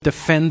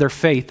defend their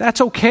faith.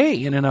 That's okay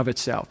in and of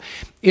itself.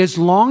 As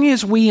long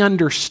as we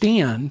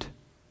understand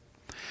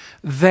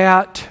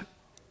that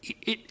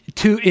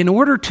in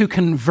order to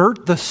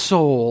convert the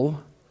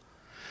soul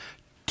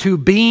to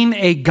being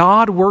a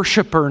God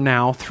worshiper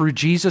now through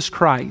Jesus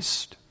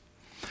Christ,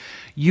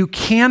 you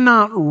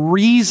cannot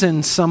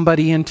reason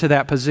somebody into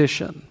that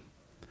position.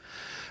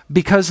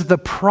 Because the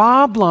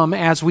problem,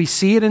 as we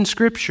see it in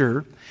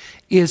Scripture,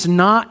 is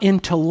not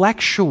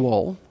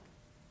intellectual.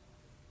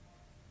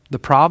 The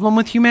problem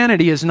with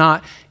humanity is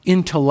not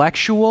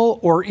intellectual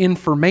or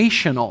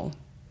informational.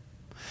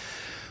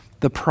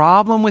 The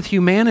problem with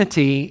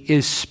humanity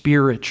is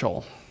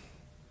spiritual.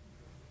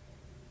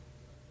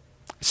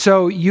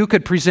 So you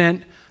could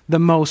present the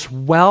most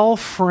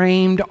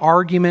well-framed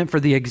argument for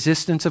the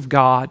existence of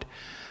God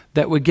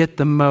that would get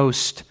the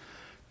most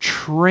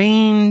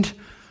trained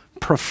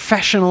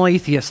professional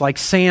atheists like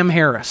Sam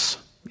Harris.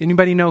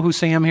 Anybody know who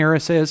Sam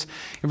Harris is?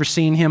 Ever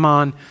seen him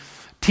on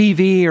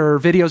TV or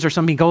videos or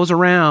something? He goes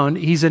around.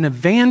 He's an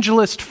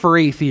evangelist for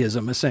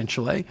atheism,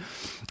 essentially.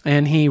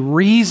 And he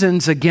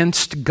reasons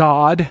against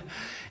God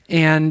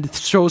and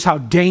shows how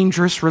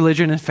dangerous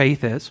religion and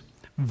faith is.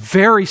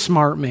 Very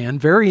smart man,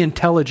 very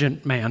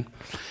intelligent man.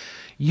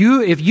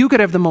 If you could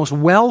have the most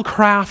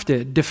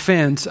well-crafted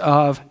defense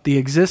of the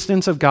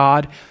existence of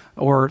God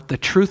or the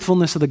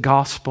truthfulness of the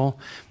gospel,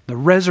 the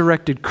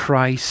resurrected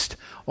Christ,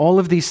 all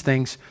of these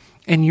things,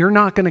 and you're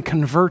not going to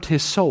convert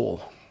his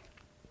soul.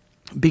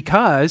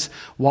 Because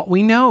what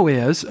we know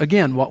is,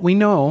 again, what we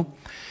know,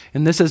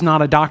 and this is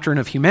not a doctrine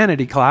of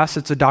humanity class,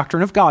 it's a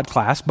doctrine of God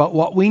class, but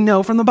what we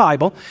know from the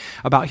Bible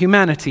about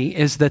humanity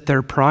is that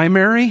their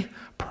primary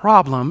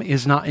problem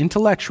is not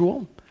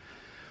intellectual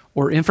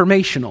or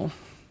informational.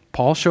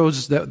 Paul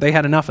shows that they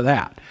had enough of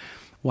that.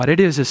 What it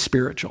is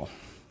spiritual,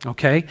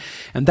 okay?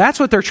 And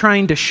that's what they're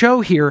trying to show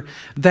here,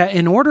 that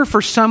in order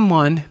for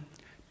someone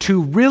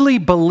to really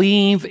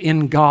believe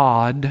in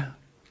God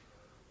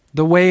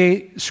the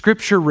way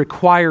Scripture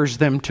requires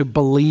them to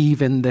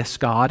believe in this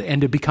God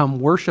and to become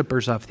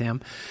worshipers of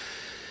Him,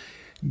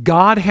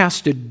 God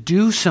has to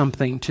do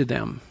something to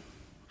them,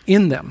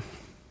 in them.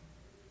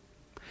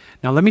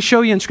 Now let me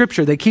show you in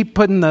Scripture. They keep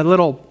putting the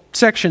little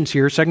sections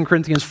here, 2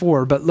 Corinthians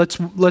 4, but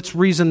let's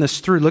reason this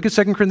through. Look at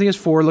 2 Corinthians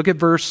 4, look at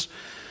verse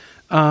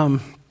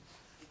 1.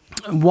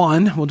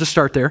 We'll just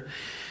start there.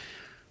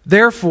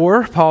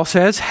 Therefore, Paul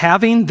says,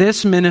 having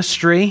this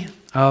ministry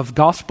of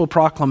gospel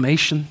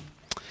proclamation,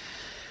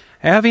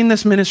 having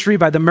this ministry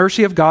by the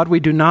mercy of God, we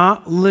do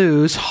not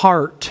lose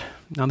heart.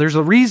 Now, there's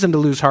a reason to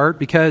lose heart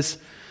because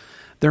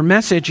their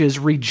message is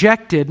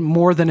rejected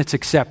more than it's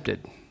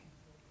accepted.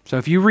 So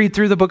if you read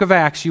through the book of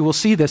Acts, you will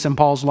see this in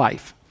Paul's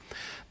life.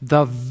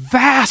 The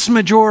vast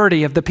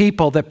majority of the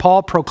people that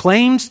Paul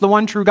proclaims the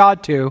one true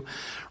God to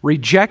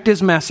reject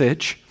his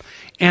message,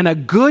 and a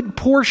good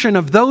portion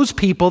of those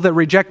people that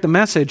reject the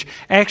message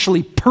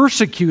actually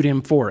persecute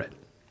him for it.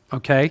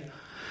 Okay?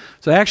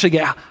 So they actually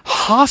get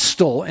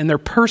hostile and they're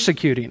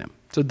persecuting him.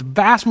 So the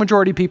vast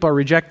majority of people are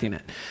rejecting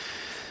it.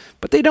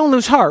 But they don't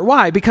lose heart.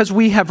 Why? Because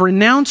we have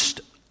renounced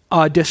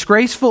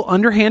disgraceful,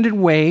 underhanded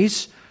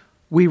ways.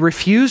 We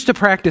refuse to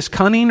practice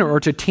cunning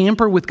or to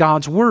tamper with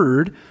God's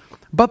word.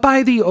 But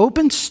by the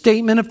open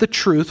statement of the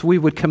truth, we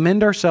would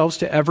commend ourselves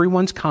to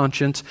everyone's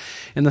conscience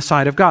in the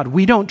sight of God.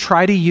 We don't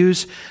try to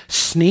use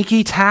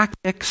sneaky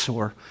tactics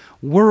or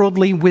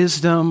worldly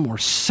wisdom or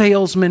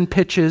salesman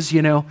pitches,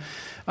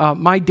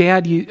 My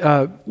dad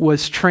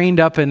was trained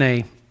up in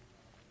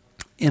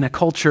a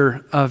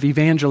culture of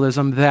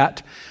evangelism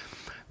that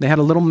they had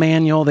a little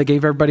manual they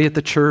gave everybody at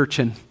the church,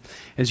 and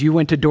as you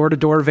went to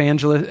door-to-door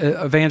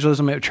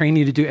evangelism, it would train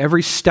you to do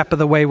every step of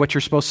the way what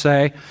you're supposed to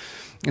say.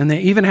 And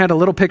they even had a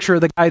little picture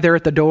of the guy there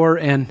at the door,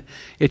 and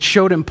it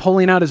showed him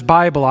pulling out his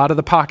Bible out of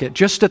the pocket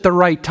just at the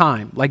right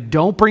time. Like,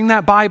 don't bring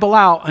that Bible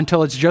out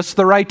until it's just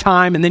the right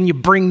time, and then you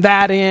bring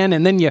that in,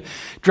 and then you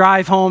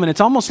drive home, and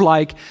it's almost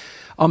like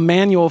a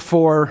manual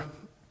for,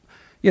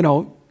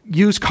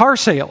 used car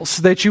sales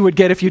that you would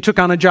get if you took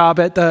on a job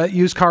at the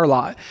used car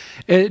lot.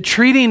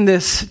 Treating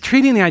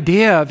the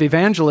idea of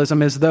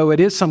evangelism as though it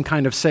is some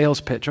kind of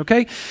sales pitch,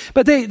 okay?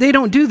 But they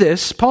don't do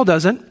this. Paul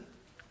doesn't.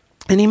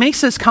 And he makes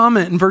this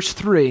comment in verse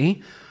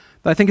 3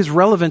 that I think is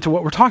relevant to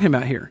what we're talking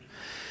about here.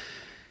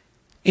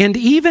 And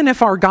even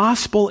if our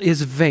gospel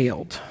is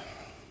veiled,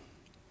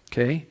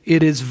 okay,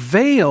 it is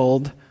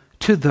veiled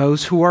to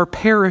those who are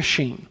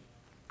perishing.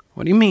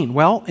 What do you mean?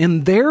 Well,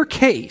 in their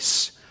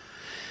case,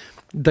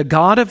 the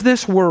god of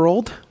this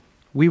world,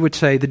 we would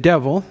say the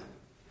devil,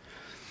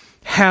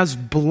 has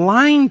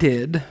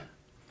blinded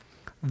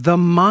the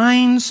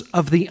minds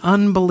of the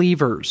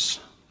unbelievers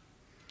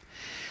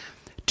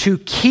to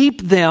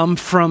keep them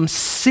from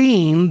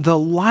seeing the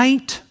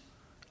light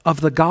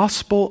of the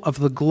gospel of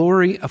the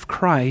glory of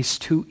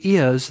Christ, who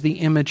is the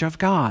image of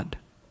God.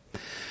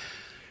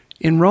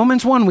 In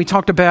Romans 1, we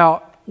talked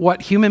about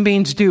what human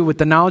beings do with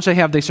the knowledge they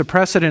have. They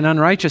suppress it in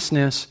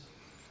unrighteousness,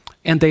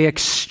 and they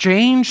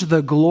exchange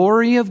the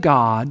glory of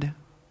God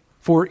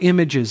for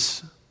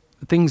images,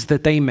 things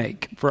that they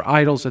make, for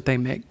idols that they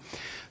make.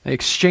 They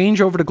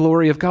exchange over the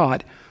glory of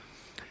God.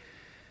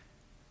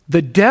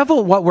 The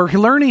devil, what we're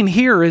learning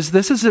here is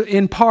this is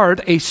in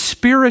part a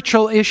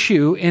spiritual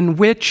issue in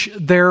which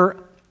their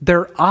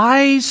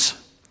eyes,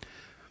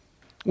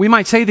 we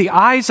might say the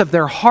eyes of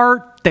their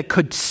heart that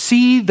could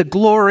see the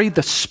glory,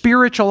 the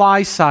spiritual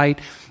eyesight,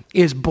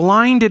 is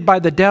blinded by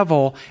the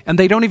devil, and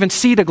they don't even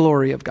see the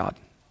glory of God.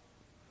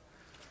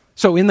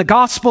 So in the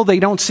gospel, they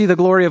don't see the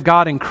glory of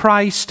God in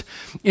Christ.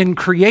 In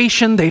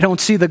creation, they don't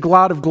see the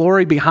cloud of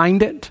glory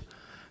behind it.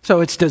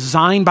 So it's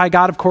designed by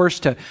God, of course,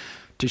 to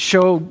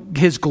show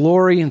His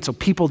glory. And so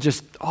people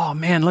just, oh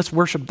man, let's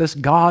worship this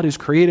God who's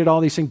created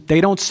all these things. They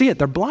don't see it.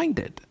 They're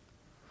blinded.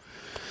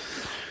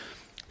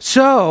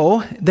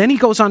 So then he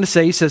goes on to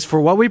say, he says,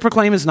 for what we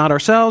proclaim is not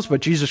ourselves,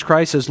 but Jesus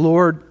Christ as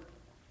Lord,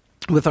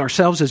 with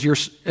ourselves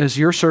as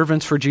your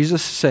servants for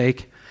Jesus'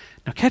 sake.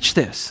 Now catch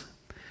this.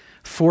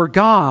 For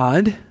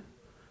God,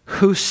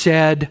 who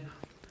said,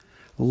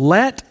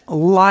 let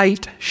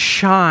light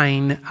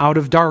shine out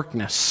of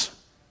darkness.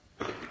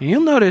 And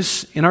you'll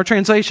notice in our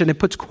translation, it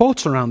puts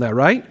quotes around that,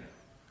 right?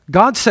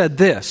 God said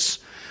this,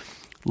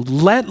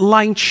 let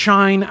light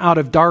shine out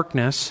of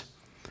darkness,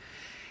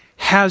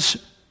 has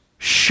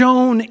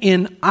shone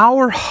in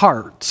our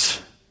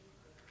hearts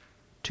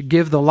to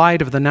give the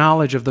light of the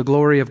knowledge of the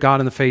glory of God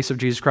in the face of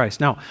Jesus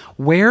Christ. Now,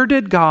 where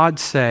did God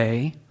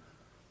say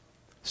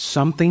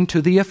something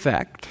to the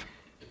effect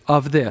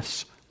of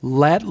this?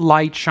 Let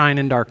light shine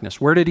in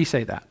darkness. Where did he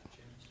say that?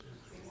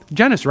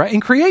 Genesis, right? In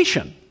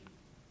creation.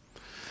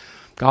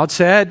 God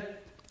said,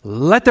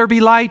 let there be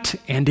light,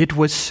 and it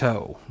was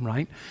so,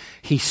 right?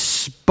 He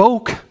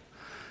spoke,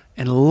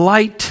 and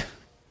light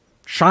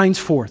shines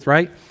forth,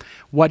 right?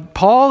 What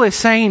Paul is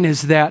saying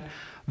is that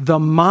the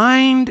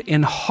mind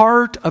and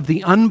heart of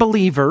the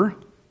unbeliever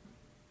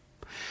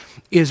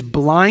is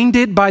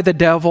blinded by the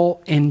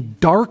devil and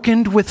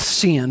darkened with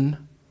sin.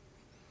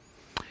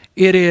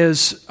 It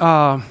is,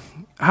 how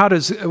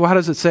does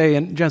it say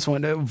in Genesis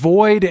 1?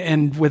 Void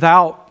and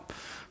without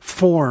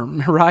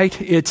form, right?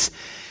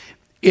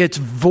 It's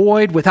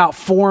void without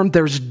form.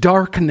 There's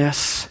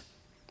darkness.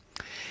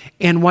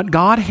 And what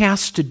God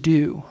has to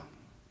do,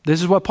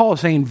 this is what Paul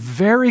is saying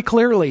very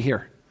clearly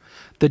here.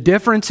 The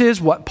difference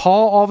is what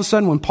Paul, all of a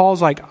sudden, when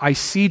Paul's like, I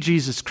see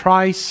Jesus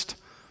Christ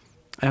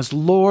as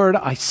Lord,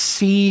 I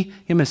see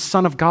Him as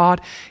Son of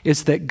God,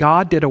 is that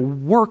God did a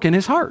work in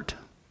his heart.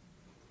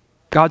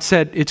 God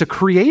said it's a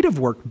creative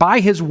work by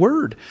His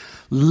word.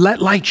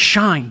 Let light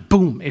shine.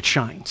 Boom, it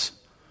shines.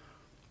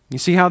 You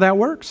see how that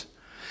works?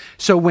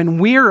 So when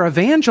we're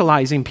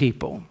evangelizing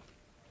people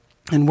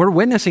and we're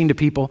witnessing to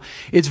people,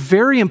 it's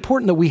very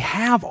important that we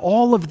have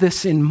all of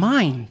this in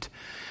mind,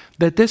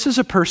 that this is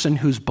a person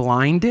who's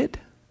blinded,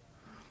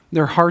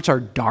 their hearts are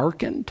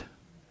darkened,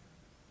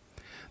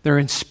 they're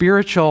in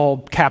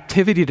spiritual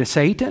captivity to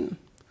Satan,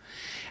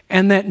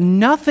 and that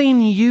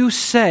nothing you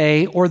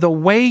say or the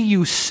way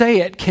you say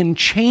it can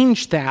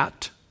change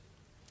that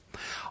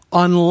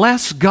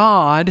unless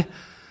God,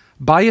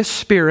 by His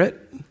Spirit,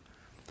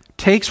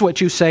 takes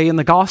what you say in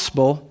the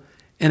gospel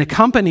and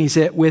accompanies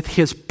it with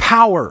His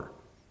power.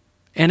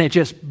 And it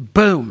just,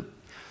 boom.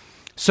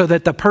 So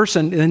that the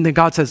person, and then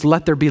God says,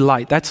 let there be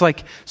light. That's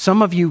like,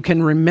 some of you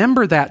can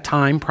remember that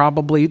time,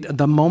 probably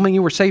the moment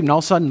you were saved, and all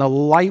of a sudden the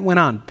light went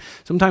on.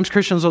 Sometimes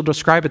Christians will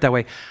describe it that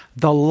way.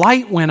 The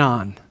light went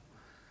on,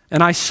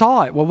 and I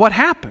saw it. Well, what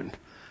happened?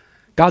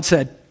 God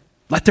said,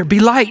 let there be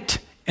light,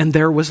 and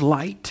there was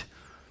light.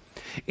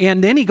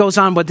 And then he goes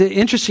on, but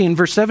interesting, in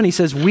verse 7, he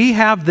says, we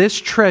have this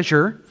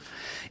treasure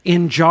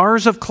in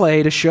jars of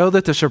clay to show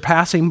that the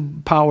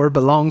surpassing power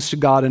belongs to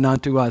God and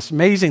not to us.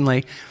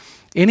 Amazingly,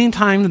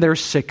 anytime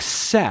there's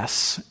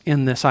success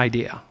in this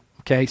idea,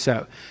 okay,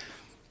 so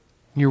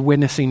you're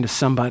witnessing to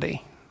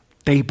somebody,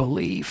 they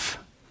believe.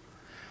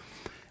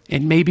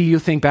 And maybe you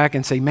think back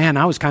and say, man,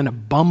 I was kind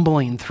of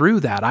bumbling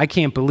through that. I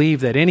can't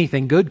believe that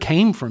anything good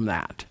came from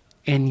that.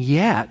 And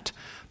yet,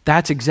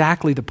 that's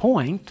exactly the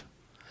point.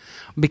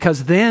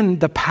 Because then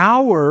the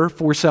power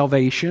for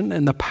salvation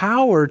and the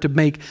power to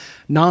make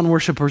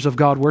non-worshipers of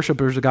God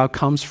worshipers of God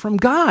comes from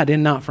God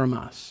and not from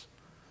us.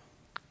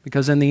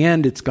 Because in the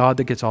end, it's God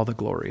that gets all the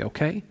glory,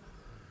 okay?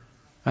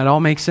 That all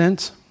makes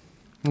sense?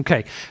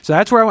 Okay, so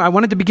that's where I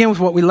wanted to begin with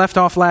what we left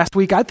off last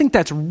week. I think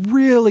that's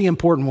really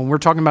important when we're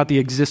talking about the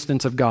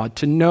existence of God,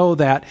 to know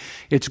that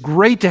it's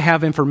great to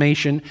have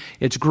information,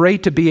 it's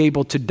great to be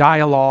able to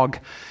dialogue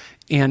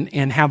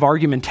and have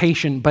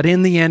argumentation, but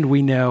in the end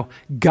we know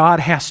God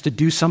has to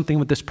do something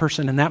with this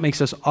person, and that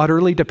makes us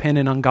utterly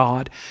dependent on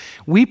God.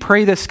 We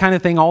pray this kind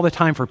of thing all the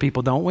time for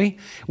people, don't we?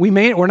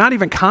 We're not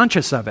even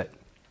conscious of it,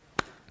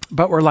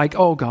 but we're like,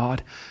 oh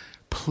God,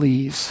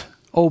 please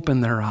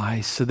open their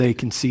eyes so they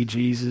can see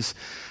Jesus.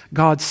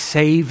 God,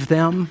 save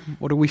them.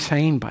 What are we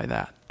saying by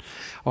that?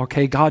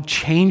 Okay, God,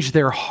 change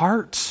their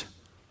hearts.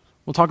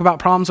 We'll talk about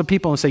problems of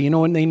people and say, you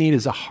know what they need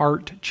is a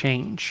heart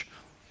change.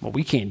 Well,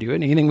 we can't do it.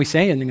 Anything we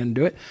say isn't going to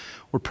do it.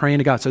 We're praying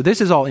to God. So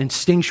this is all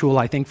instinctual,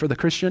 I think, for the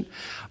Christian.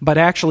 But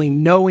actually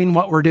knowing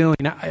what we're doing,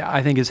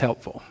 I think is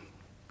helpful.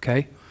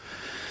 Okay?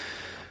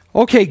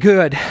 Okay,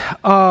 good.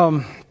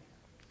 Now,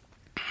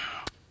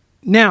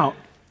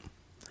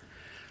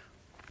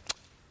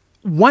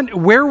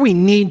 where we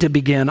need to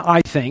begin,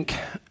 I think,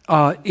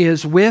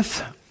 is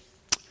with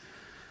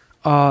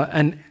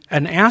an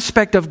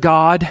aspect of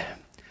God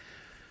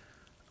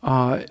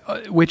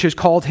which is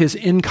called his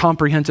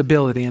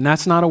incomprehensibility. And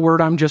that's not a word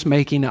I'm just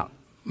making up,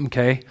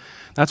 okay?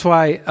 That's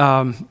why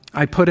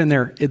I put in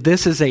there,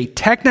 this is a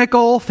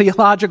technical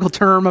theological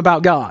term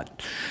about God.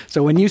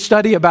 So when you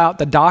study about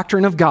the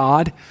doctrine of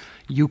God,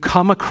 you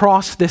come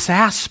across this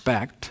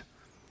aspect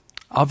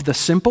of the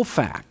simple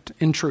fact,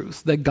 in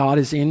truth, that God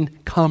is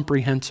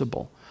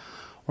incomprehensible.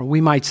 Or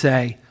we might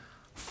say,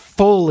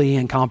 fully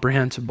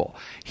incomprehensible.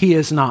 He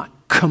is not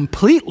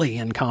completely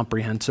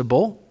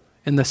incomprehensible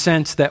in the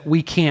sense that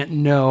we can't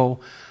know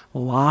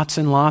lots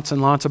and lots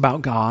and lots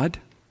about God,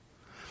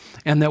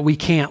 and that we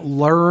can't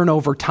learn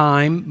over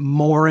time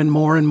more and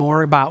more and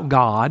more about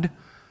God.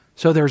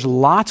 So there's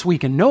lots we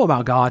can know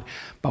about God,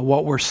 but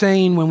what we're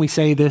saying when we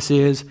say this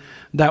is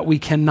that we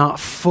cannot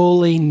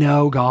fully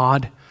know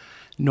God,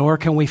 nor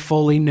can we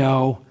fully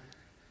know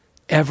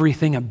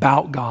everything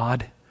about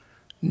God,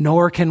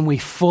 nor can we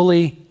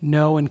fully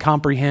know and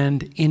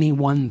comprehend any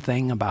one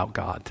thing about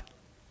God.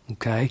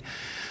 Okay?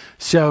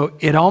 So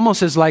it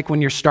almost is like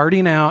when you're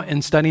starting out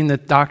and studying the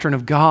doctrine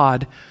of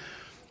God,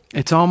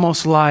 it's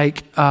almost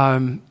like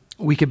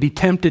we could be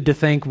tempted to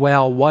think,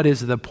 well, what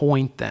is the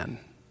point then?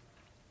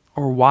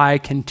 Or why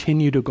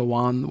continue to go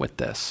on with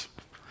this?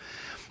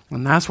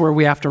 And that's where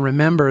we have to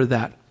remember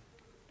that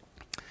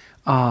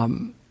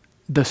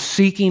the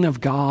seeking of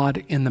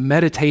God and the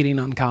meditating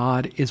on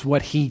God is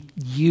what he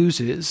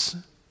uses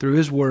through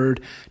his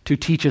word to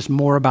teach us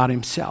more about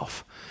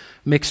himself,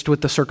 mixed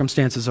with the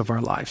circumstances of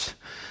our lives.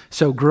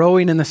 So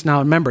growing in this now,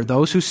 remember,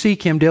 those who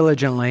seek him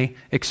diligently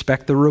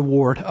expect the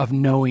reward of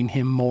knowing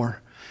him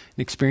more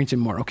and experiencing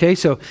more. Okay,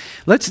 so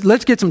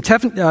let's get some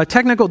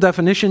technical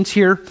definitions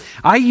here.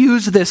 I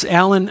use this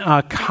Alan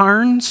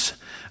Cairns,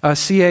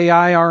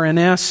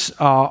 C-A-I-R-N-S,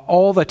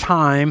 all the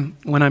time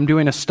when I'm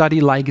doing a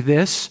study like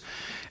this.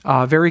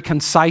 Very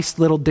concise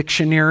little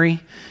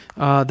dictionary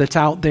that's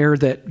out there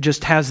that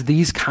just has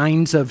these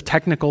kinds of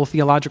technical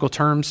theological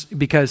terms,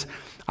 because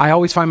I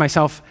always find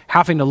myself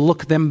having to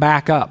look them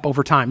back up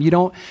over time.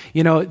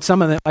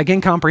 Some of them, like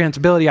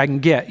incomprehensibility, I can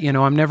get,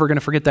 I'm never going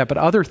to forget that. But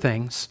other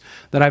things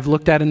that I've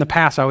looked at in the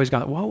past, I always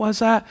go, what was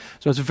that?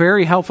 So it's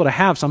very helpful to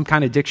have some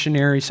kind of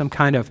dictionary, some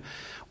kind of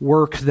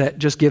work that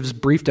just gives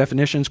brief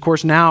definitions. Of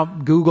course, now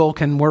Google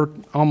can work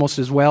almost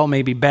as well,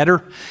 maybe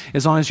better,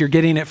 as long as you're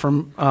getting it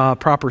from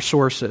proper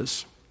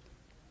sources.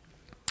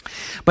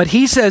 But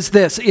he says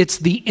this, it's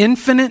the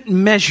infinite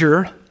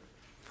measure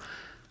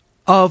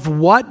of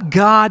what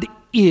God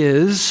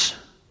is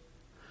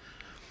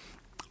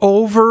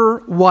over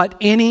what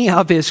any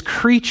of his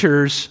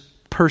creatures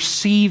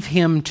perceive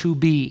him to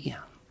be.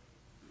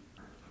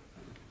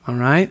 All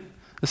right?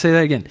 Let's say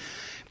that again.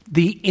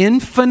 The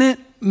infinite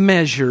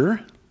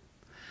measure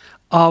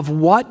of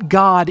what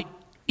God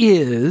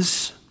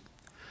is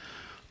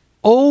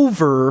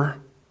over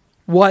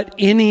what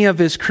any of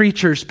his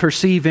creatures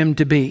perceive him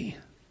to be.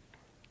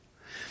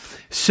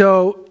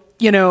 So,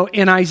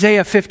 in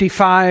Isaiah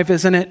 55,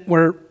 isn't it,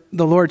 where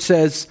the Lord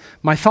says,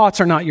 my thoughts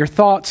are not your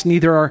thoughts,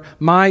 neither are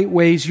my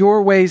ways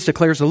your ways,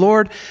 declares the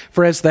Lord.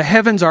 For as the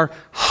heavens are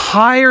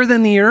higher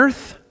than the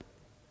earth,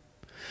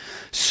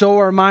 so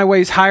are my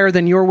ways higher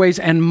than your ways,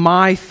 and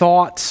my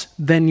thoughts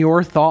than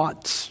your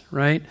thoughts,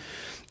 right?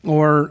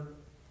 Or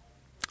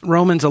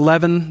Romans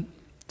 11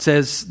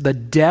 says, the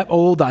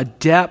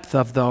depth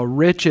of the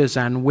riches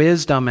and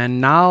wisdom and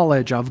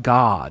knowledge of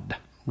God,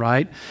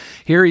 right?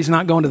 Here he's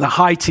not going to the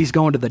heights, he's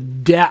going to the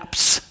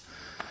depths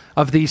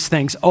of these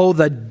things. Oh,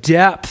 the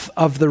depth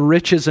of the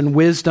riches and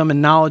wisdom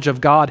and knowledge of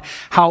God.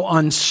 How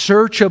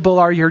unsearchable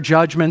are your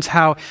judgments,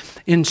 how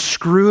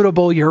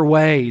inscrutable your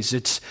ways.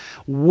 It's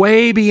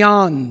way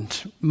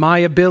beyond my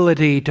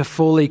ability to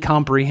fully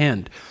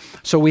comprehend.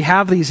 So we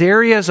have these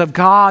areas of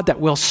God that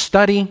we'll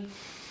study.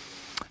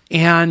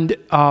 And,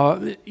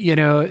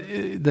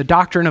 the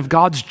doctrine of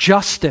God's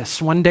justice.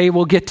 One day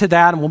we'll get to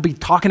that and we'll be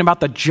talking about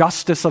the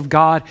justice of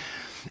God.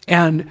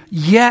 And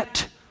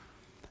yet,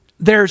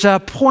 there's a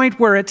point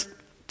where it's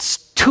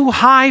too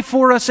high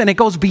for us and it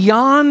goes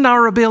beyond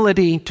our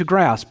ability to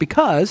grasp.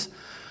 Because,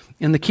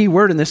 and the key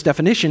word in this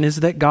definition is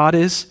that God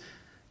is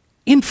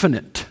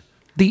infinite.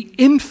 The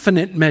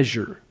infinite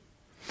measure.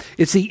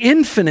 It's the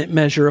infinite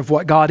measure of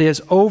what God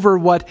is over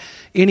what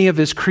any of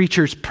his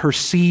creatures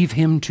perceive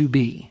him to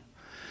be.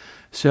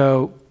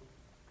 So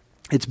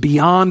it's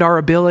beyond our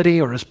ability,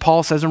 or as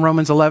Paul says in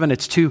Romans 11,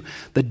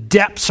 the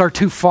depths are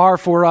too far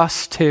for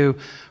us to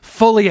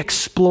fully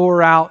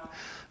explore out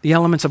the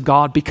elements of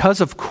God, because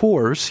of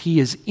course he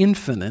is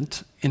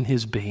infinite in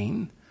his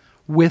being,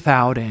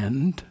 without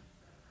end,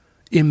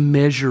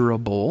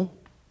 immeasurable,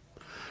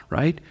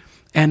 right?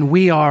 And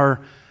we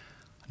are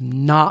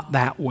not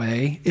that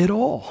way at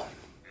all.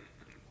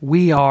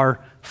 We are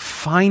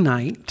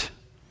finite,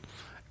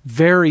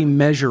 very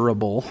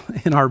measurable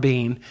in our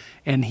being,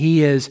 and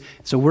he is.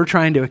 So we're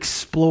trying to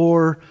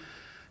explore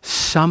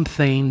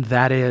something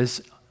that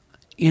is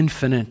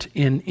infinite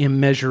and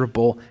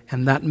immeasurable,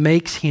 and that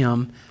makes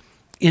him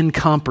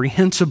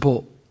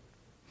incomprehensible.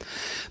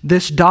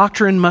 This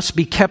doctrine must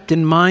be kept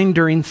in mind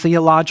during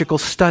theological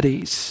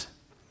studies.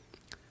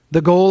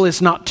 The goal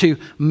is not to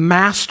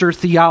master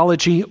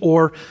theology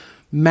or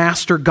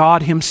master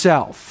God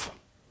himself.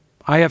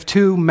 I have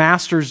 2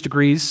 master's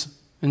degrees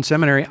in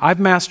seminary. I've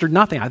mastered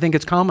nothing. I think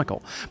it's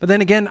comical. But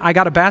then again, I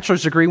got a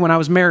bachelor's degree when I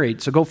was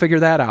married, so go figure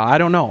that out. I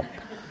don't know.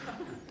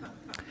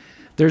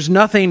 There's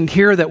nothing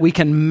here that we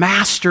can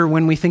master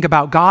when we think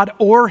about God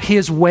or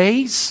his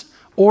ways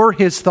or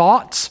his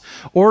thoughts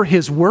or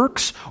his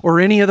works or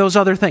any of those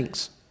other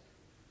things.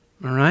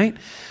 All right?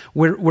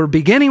 We're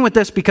beginning with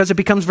this because it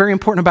becomes very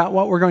important about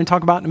what we're going to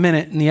talk about in a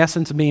minute in the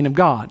essence of being of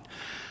God.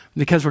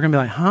 Because we're going to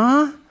be like,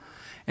 huh?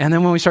 And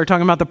then when we start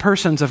talking about the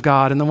persons of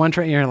God and the one,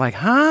 you're like,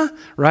 huh?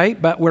 Right?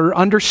 But we're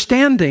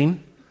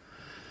understanding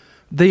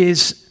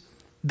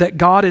that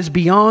God is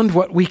beyond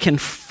what we can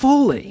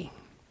fully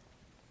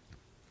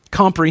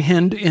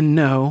comprehend and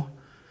know.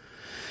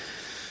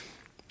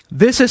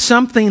 This is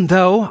something,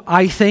 though,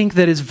 I think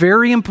that is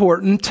very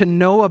important to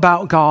know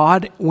about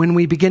God when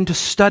we begin to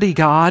study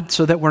God,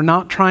 so that we're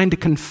not trying to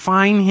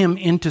confine him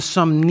into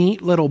some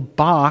neat little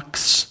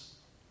box,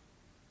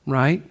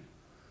 right?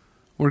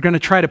 We're going to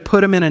try to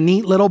put him in a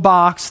neat little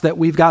box that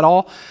we've got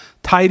all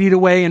tidied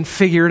away and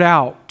figured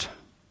out.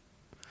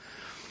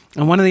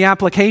 And one of the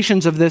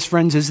applications of this,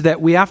 friends, is that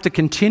we have to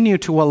continue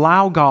to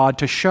allow God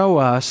to show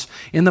us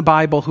in the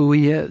Bible who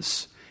he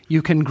is.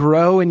 You can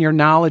grow in your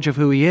knowledge of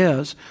who he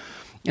is.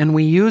 And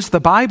we use the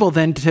Bible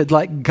then to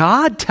let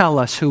God tell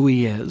us who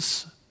he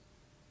is,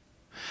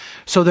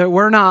 so that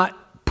we're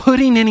not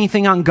putting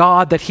anything on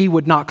God that he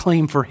would not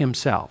claim for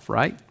himself,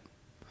 right?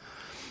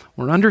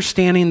 We're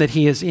understanding that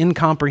he is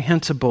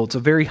incomprehensible. It's a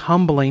very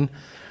humbling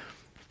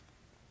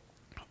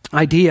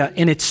idea.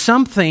 And it's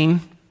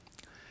something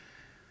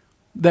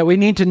that we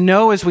need to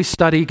know as we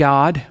study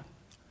God.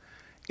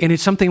 And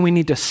it's something we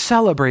need to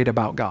celebrate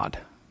about God.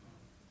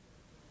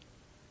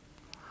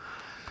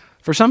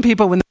 For some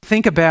people, when they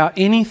think about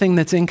anything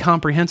that's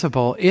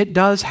incomprehensible, it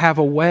does have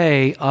a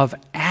way of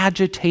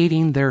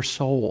agitating their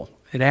soul.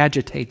 It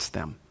agitates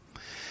them.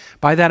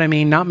 By that I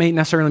mean not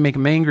necessarily make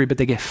them angry, but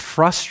they get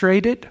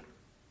frustrated.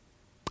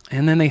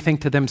 And then they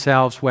think to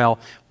themselves, well,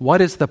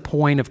 what is the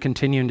point of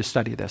continuing to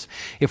study this?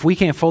 If we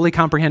can't fully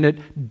comprehend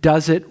it,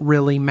 does it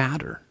really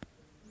matter?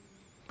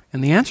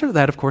 And the answer to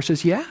that, of course,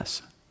 is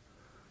yes.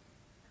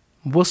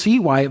 We'll see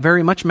why it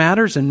very much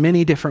matters in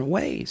many different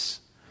ways.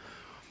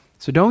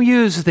 So don't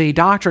use the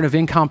doctrine of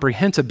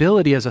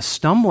incomprehensibility as a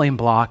stumbling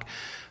block.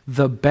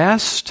 The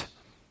best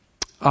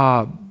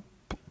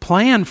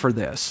plan for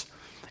this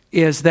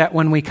is that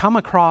when we come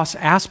across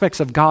aspects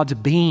of God's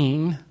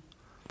being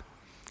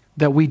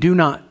that we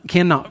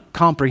cannot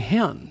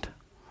comprehend,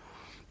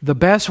 the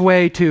best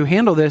way to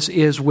handle this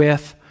is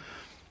with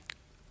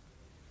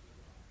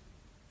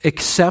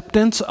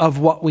acceptance of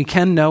what we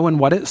can know and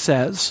what it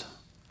says,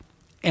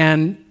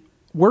 and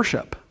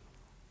worship.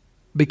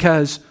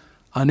 Because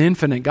an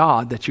infinite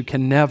God that you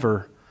can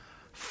never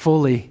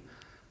fully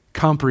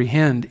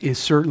comprehend is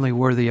certainly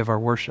worthy of our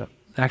worship.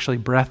 Actually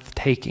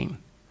breathtaking.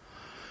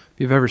 If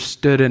you've ever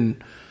stood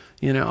in,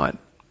 at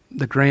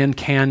the Grand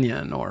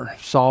Canyon or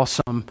saw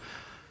some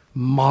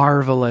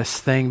marvelous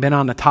thing, been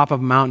on the top of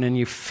a mountain and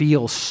you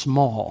feel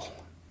small,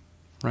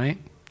 right?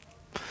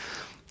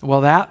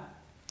 Well, that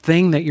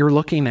thing that you're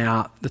looking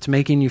at that's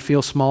making you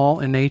feel small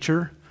in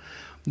nature,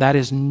 that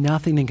is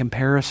nothing in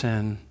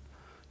comparison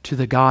to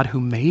the God who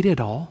made it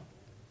all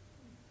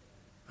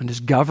and is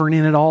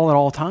governing it all at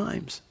all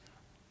times.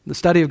 The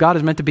study of God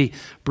is meant to be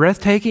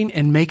breathtaking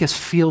and make us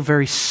feel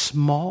very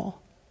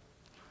small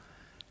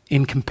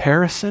in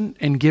comparison,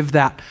 and give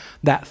that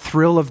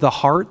thrill of the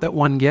heart that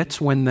one gets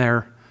when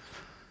they're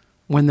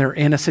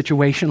in a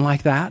situation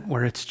like that,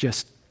 where it's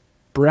just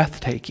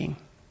breathtaking,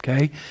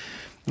 okay?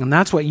 And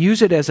that's what,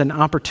 use it as an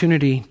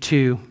opportunity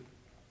to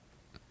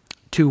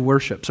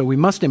worship. So we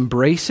must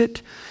embrace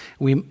it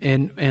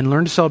and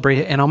learn to celebrate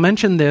it. And I'll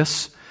mention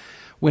this,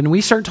 when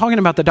we start talking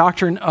about the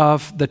doctrine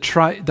of the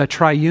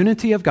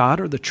triunity of God,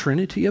 or the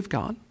Trinity of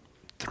God,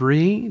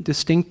 3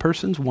 distinct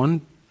persons,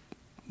 1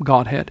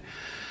 Godhead,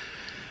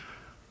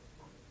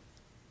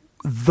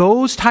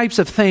 those types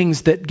of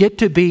things that get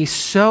to be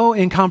so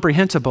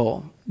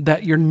incomprehensible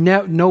that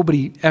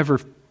nobody ever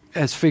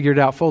has figured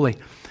out fully,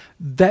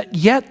 that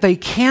yet they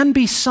can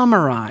be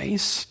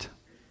summarized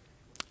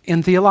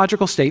in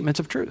theological statements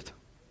of truth.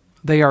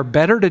 They are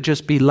better to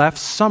just be left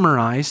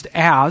summarized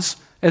as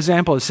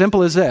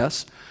simple as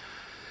this: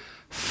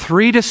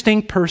 3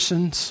 distinct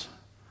persons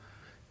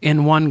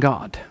in 1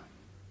 God.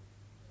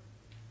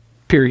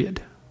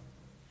 Period.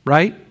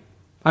 Right?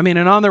 I mean,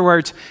 in other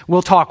words,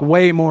 we'll talk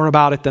way more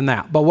about it than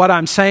that. But what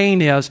I'm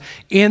saying is,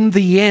 in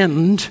the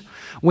end,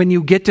 when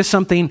you get to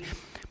something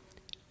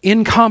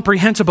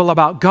incomprehensible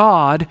about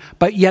God,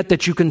 but yet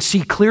that you can see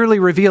clearly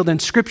revealed in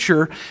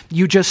Scripture,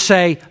 you just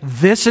say,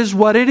 this is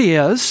what it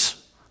is.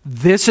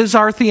 This is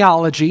our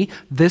theology.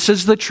 This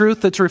is the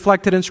truth that's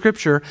reflected in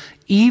Scripture,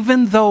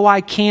 even though I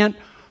can't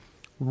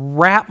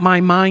wrap my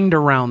mind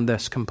around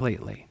this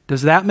completely.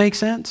 Does that make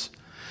sense?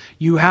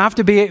 We have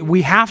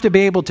to be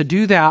able to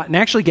do that and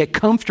actually get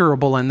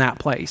comfortable in that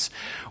place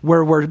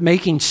where we're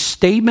making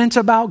statements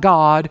about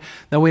God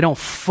that we don't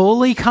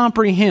fully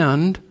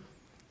comprehend,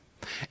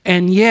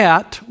 and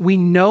yet we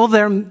know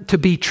them to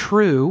be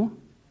true,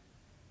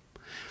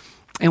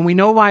 and we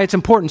know why it's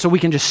important, so we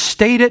can just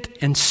state it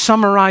and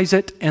summarize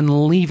it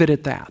and leave it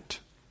at that.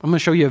 I'm going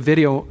to show you a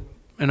video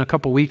in a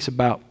couple weeks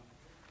about,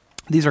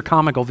 these are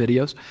comical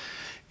videos,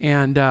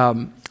 and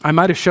I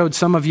might have showed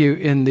some of you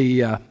in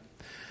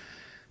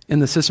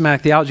the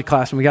systematic theology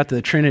class when we got to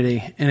the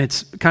Trinity, and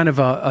it's kind of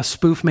a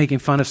spoof making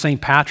fun of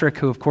St. Patrick,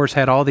 who of course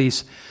had all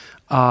these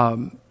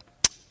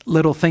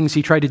little things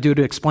he tried to do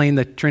to explain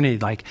the Trinity,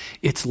 like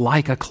it's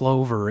like a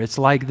clover, it's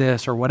like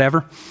this or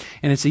whatever.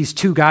 And it's these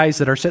two guys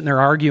that are sitting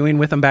there arguing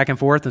with him back and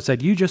forth and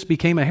said, you just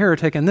became a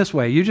heretic in this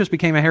way, you just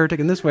became a heretic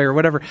in this way or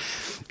whatever.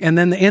 And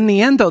then in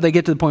the end, though, they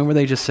get to the point where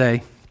they just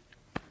say,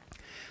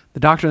 the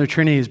doctrine of the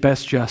Trinity is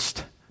best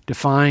just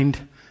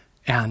defined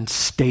and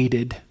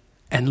stated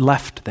and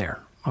left there.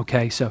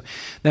 Okay, so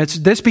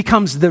this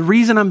becomes, the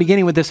reason I'm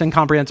beginning with this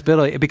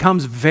incomprehensibility, it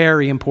becomes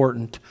very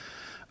important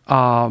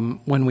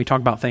when we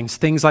talk about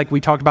things like we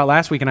talked about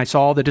last week, and I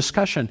saw all the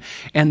discussion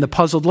and the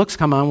puzzled looks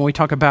come on when we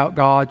talk about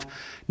God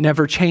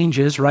never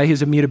changes, right,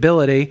 his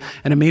immutability,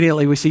 and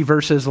immediately we see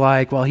verses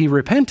like, well, he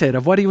repented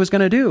of what he was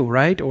going to do,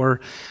 right,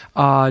 or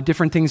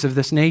different things of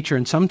this nature.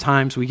 And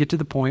sometimes we get to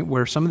the point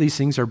where some of these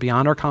things are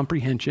beyond our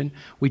comprehension.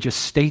 We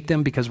just state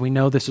them because we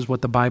know this is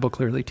what the Bible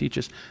clearly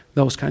teaches,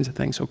 those kinds of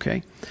things,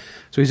 okay?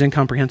 So he's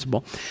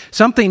incomprehensible.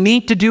 Something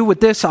neat to do with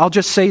this, I'll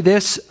just say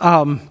this,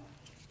 God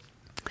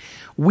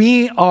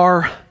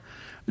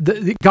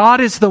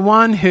is the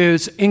one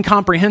whose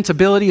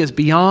incomprehensibility is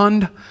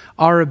beyond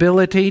our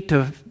ability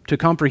to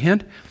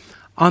comprehend.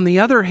 On the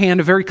other hand,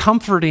 a very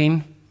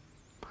comforting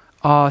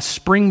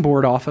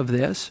springboard off of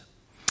this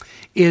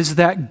is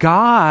that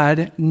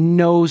God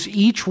knows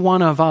each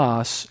one of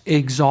us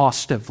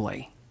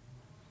exhaustively.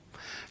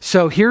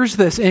 So here's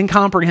this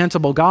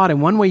incomprehensible God,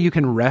 and one way you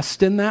can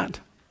rest in that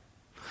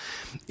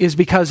is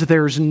because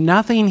there's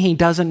nothing he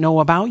doesn't know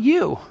about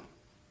you.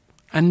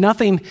 And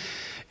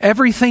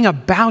everything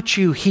about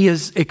you, he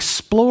has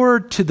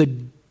explored to the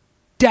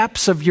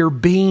depths of your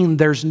being.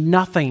 There's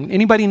nothing.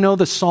 Anybody know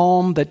the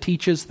psalm that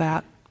teaches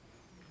that?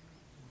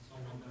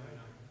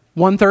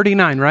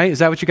 139, right? Is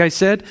that what you guys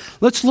said?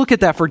 Let's look at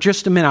that for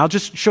just a minute. I'll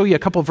just show you a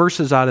couple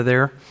verses out of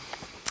there.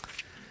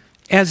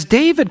 As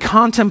David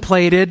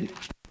contemplated,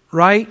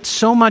 right,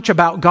 so much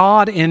about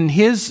God and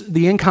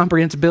the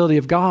incomprehensibility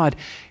of God,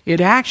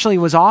 it actually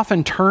was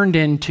often turned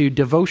into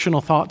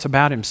devotional thoughts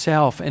about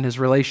himself and his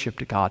relationship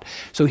to God.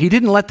 So he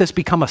didn't let this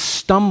become a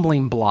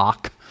stumbling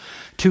block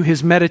to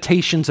his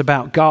meditations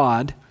about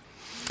God.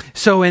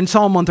 So in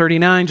Psalm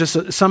 139,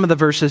 just some of the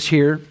verses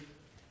here,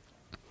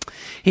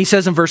 he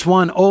says in verse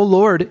 1, "O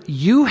Lord,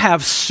 you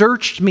have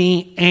searched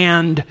me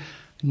and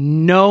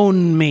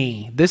known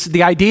me."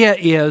 The idea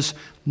is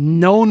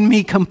known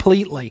me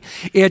completely.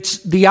 It's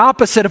the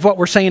opposite of what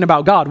we're saying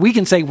about God. We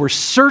can say we're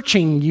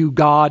searching you,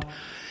 God,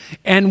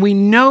 and we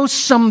know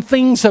some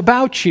things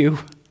about you,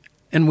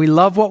 and we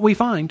love what we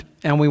find,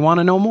 and we want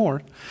to know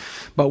more.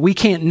 But we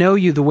can't know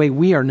you the way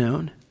we are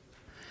known.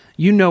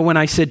 You know when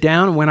I sit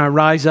down and when I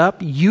rise up.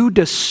 You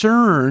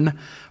discern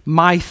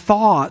my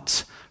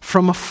thoughts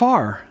from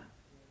afar.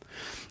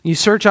 You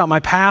search out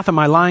my path and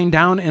my lying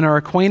down and are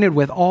acquainted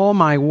with all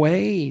my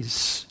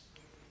ways.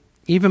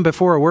 Even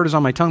before a word is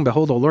on my tongue,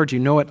 behold, O Lord, you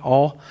know it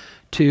all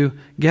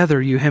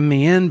together. You hem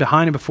me in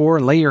behind and before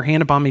and lay your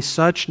hand upon me.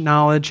 Such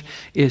knowledge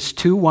is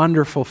too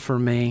wonderful for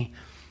me.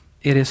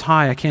 It is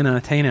high, I cannot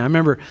attain it. I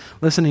remember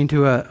listening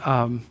to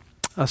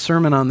a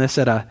sermon on this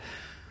at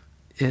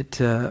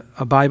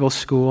a Bible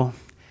school,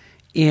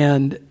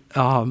 and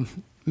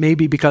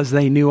maybe because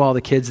they knew all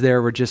the kids there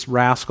were just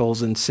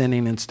rascals and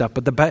sinning and stuff.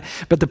 But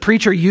the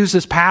preacher used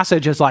this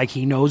passage as like,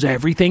 he knows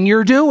everything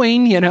you're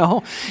doing,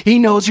 He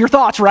knows your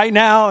thoughts right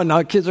now. And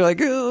the kids are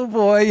like, oh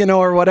boy,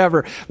 or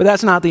whatever. But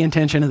that's not the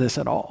intention of this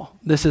at all.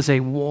 This is a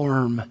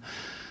warm,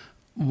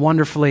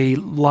 wonderfully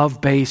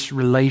love-based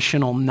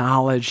relational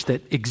knowledge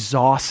that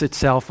exhausts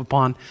itself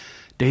upon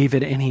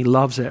David, and he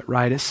loves it,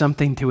 right? It's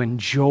something to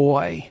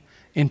enjoy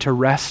and to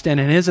rest in.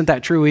 And isn't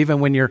that true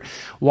even when you're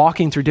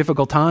walking through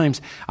difficult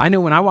times? I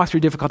know when I walk through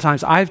difficult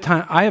times, I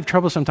have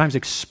trouble sometimes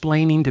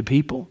explaining to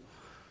people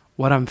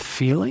what I'm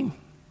feeling,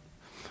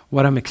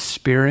 what I'm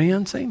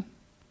experiencing.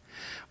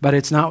 But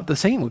it's not the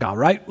same with God,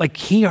 right? Like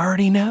he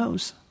already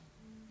knows.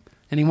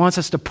 And he wants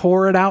us to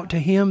pour it out to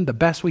him the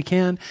best we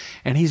can.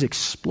 And he's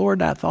explored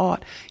that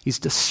thought. He's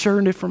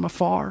discerned it from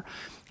afar.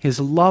 His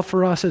love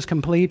for us is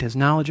complete. His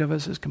knowledge of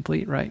us is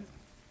complete, right?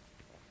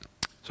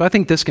 So I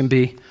think this can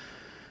be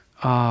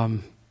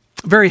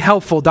very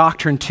helpful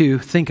doctrine to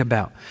think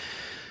about.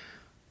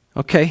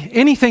 Okay,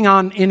 anything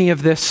on any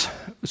of this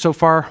so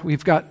far?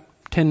 We've got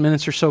 10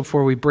 minutes or so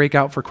before we break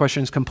out for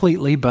questions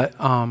completely, but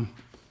on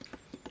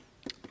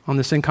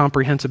this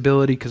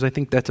incomprehensibility, because I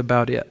think that's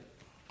about it.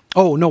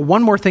 Oh, no,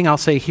 one more thing I'll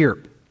say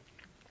here.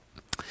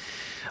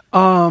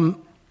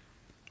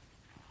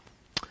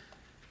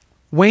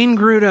 Wayne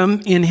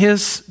Grudem, in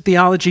his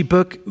theology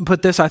book,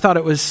 put this. I thought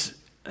it was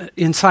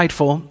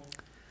insightful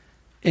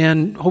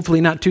and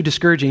hopefully not too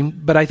discouraging,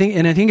 but I think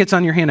it's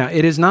on your handout.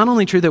 It is not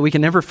only true that we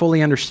can never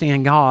fully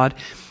understand God,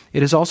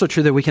 it is also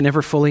true that we can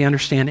never fully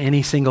understand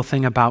any single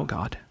thing about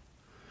God.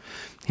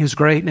 His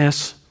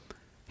greatness,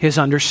 His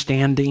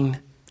understanding,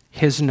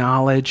 His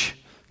knowledge,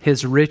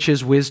 His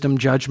riches, wisdom,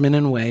 judgment,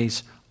 and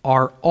ways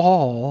are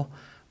all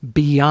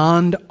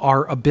beyond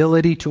our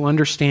ability to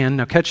understand.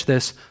 Now catch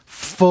this,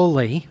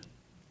 fully.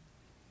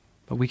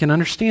 But we can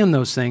understand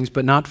those things,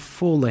 but not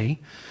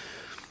fully.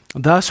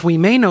 Thus, we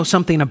may know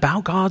something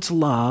about God's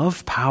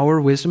love,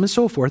 power, wisdom, and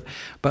so forth,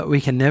 but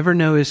we can never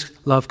know His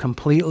love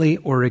completely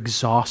or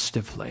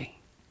exhaustively.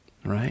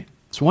 Right?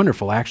 It's a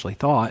wonderful, actually,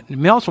 thought.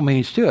 And it also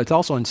means, too, it's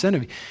also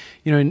incentive.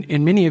 You know,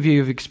 and many of you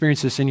have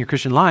experienced this in your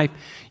Christian life.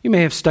 You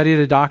may have studied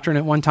a doctrine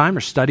at one time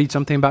or studied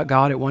something about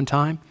God at one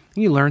time,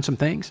 and you learn some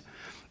things.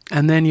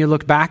 And then you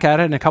look back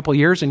at it in a couple of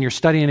years and you're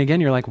studying again,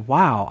 you're like,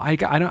 wow,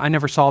 I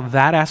never saw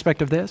that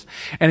aspect of this.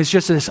 And it's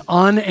just this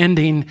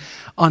unending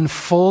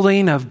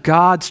unfolding of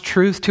God's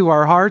truth to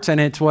our hearts, and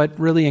it's what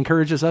really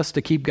encourages us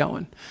to keep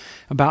going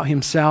about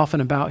Himself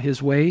and about His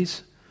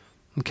ways.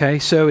 Okay,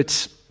 so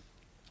it's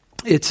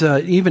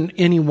even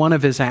any one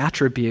of His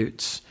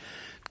attributes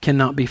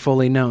cannot be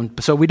fully known.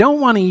 So we don't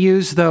want to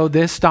use, though,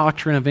 this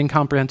doctrine of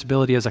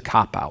incomprehensibility as a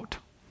cop-out,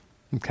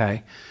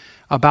 okay,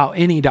 about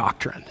any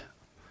doctrine.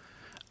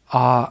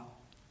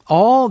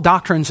 All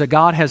doctrines that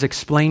God has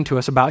explained to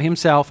us about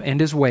Himself and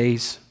His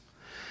ways,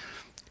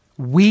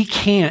 we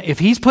can't, if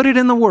He's put it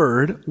in the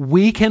Word,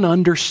 we can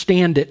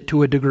understand it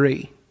to a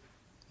degree.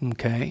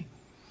 Okay?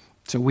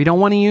 So we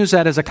don't want to use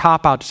that as a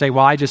cop-out to say,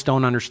 well, I just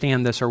don't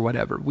understand this or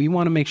whatever. We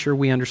want to make sure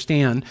we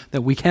understand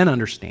that we can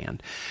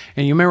understand.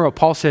 And you remember what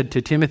Paul said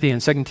to Timothy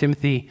in 2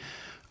 Timothy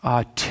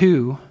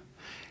 2.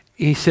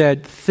 He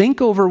said,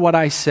 think over what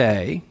I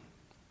say,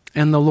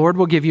 and the Lord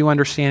will give you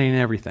understanding in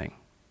everything.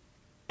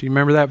 Do you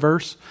remember that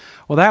verse?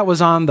 Well, that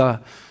was on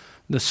the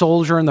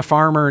soldier and the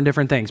farmer and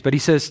different things. But he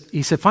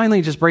said, finally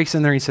he just breaks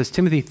in there and he says,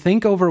 Timothy,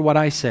 think over what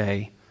I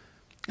say,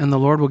 and the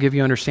Lord will give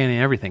you understanding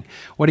in everything.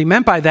 What he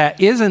meant by that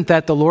isn't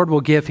that the Lord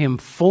will give him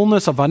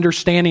fullness of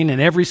understanding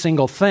in every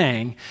single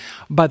thing,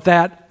 but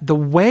that the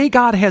way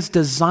God has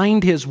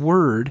designed His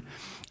Word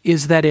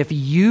is that if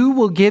you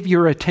will give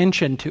your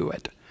attention to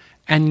it,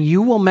 and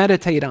you will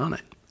meditate on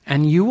it,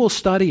 and you will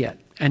study it,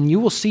 and you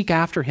will seek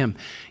after Him,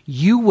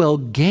 you will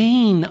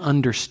gain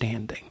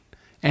understanding.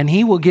 And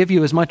He will give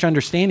you as much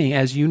understanding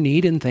as you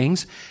need in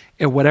things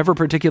at whatever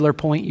particular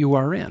point you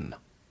are in.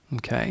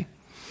 Okay?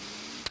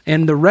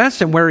 And the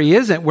rest, and where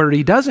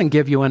He doesn't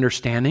give you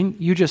understanding,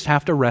 you just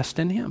have to rest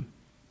in Him.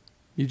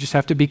 You just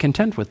have to be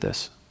content with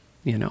this,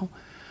 you know,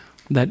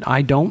 that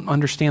I don't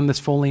understand this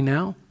fully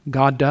now.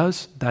 God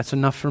does. That's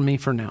enough for me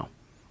for now.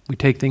 We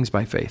take things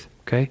by faith,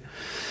 okay?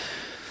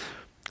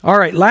 All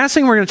right, last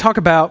thing we're going to talk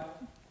about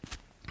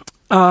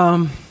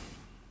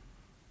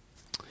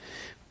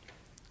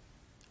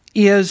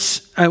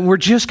is we're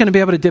just going to be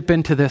able to dip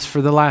into this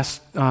for the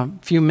last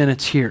few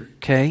minutes here,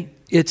 okay?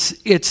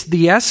 It's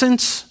the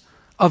essence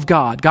of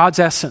God, God's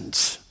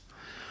essence.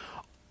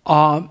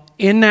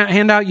 In that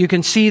handout, you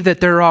can see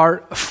that there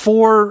are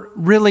 4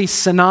 really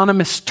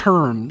synonymous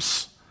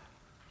terms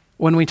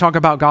when we talk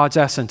about God's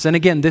essence. And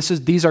again,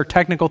 these are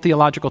technical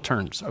theological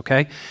terms,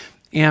 okay?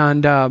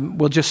 And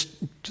we'll just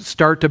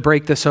start to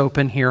break this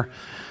open here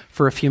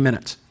for a few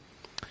minutes.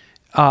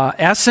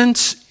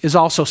 Essence is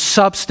also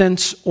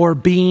substance or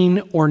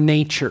being or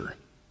nature.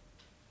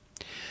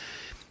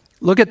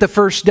 Look at the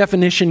first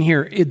definition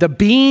here. The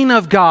being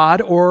of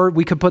God, or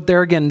we could put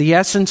there again, the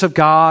essence of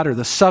God or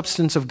the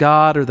substance of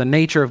God or the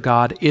nature of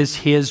God is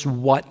His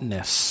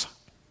whatness.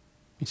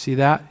 You see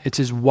that? It's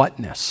His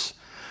whatness.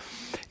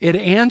 It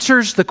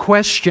answers the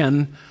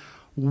question,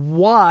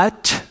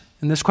 what,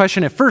 and this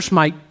question at first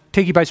might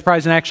take you by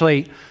surprise and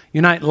actually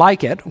you might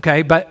like it,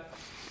 okay, but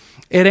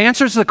it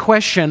answers the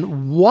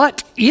question,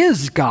 what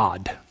is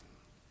God?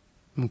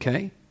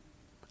 Okay?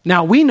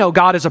 Now, we know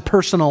God is a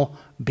personal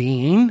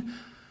being,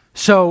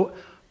 so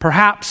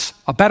perhaps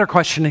a better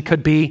question it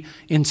could be,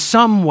 in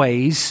some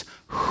ways,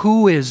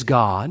 who is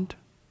God?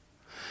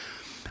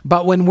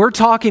 But when we're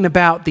talking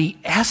about the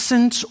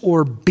essence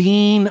or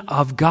being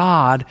of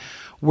God,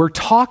 we're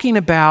talking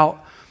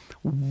about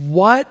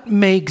what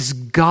makes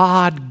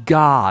God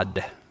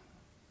God.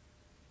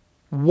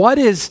 What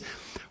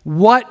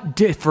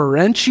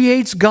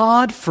differentiates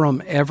God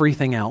from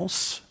everything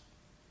else?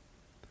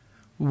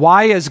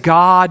 Why is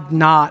God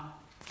not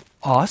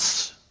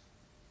us?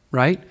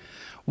 Right?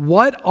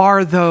 What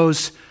are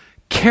those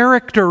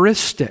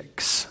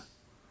characteristics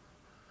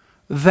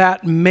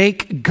that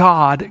make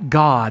God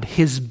God,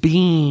 His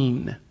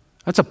being?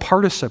 That's a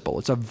participle,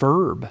 it's a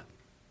verb.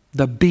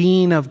 The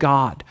being of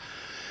God.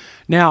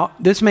 Now,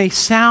 this may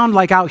sound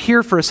like out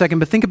here for a second,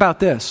 but think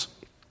about this.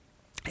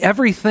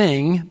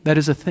 Everything that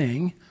is a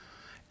thing,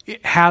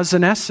 it has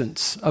an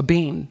essence, a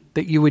being,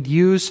 that you would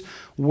use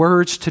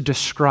words to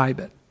describe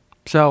it.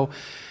 So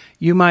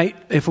you might,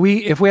 if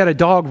we had a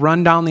dog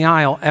run down the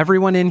aisle,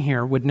 everyone in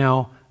here would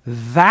know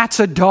that's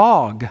a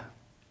dog.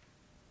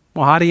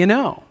 Well, how do you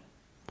know?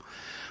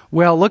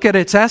 Well, look at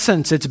its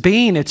essence, its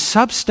being, its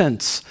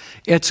substance.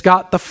 It's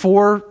got the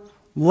 4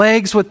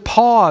 legs with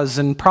paws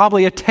and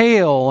probably a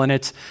tail, and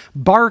it's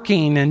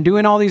barking and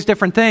doing all these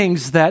different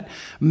things that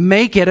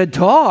make it a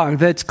dog,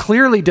 that's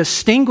clearly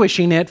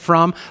distinguishing it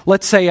from,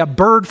 let's say, a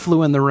bird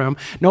flew in the room.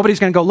 Nobody's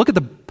going to go, look at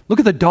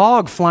the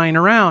dog flying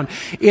around.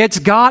 It's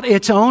got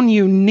its own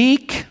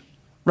unique,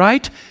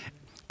 right,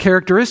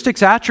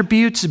 characteristics,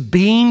 attributes,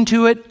 being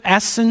to it,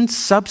 essence,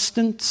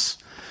 substance.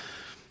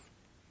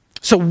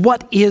 So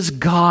what is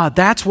God?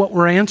 That's what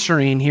we're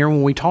answering here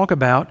when we talk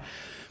about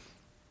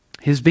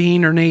his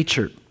being or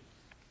nature.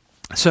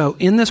 So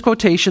in this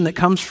quotation that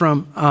comes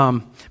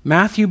from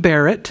Matthew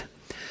Barrett,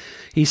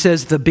 he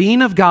says, the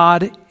being of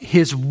God,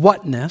 his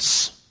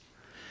whatness.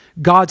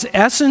 God's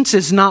essence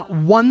is not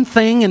one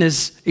thing and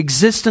his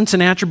existence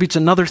and attributes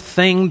another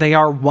thing. They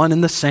are one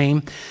and the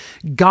same.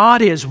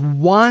 God is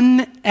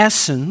one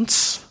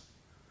essence,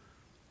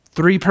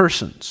 3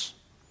 persons.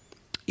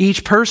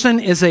 Each person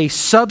is a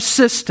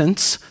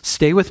subsistence,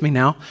 stay with me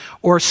now,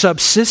 or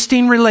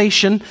subsisting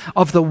relation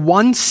of the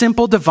one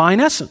simple divine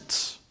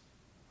essence.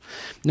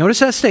 Notice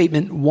that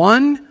statement,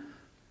 one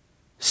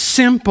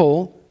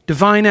simple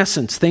divine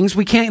essence. Things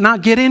we can't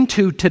not get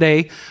into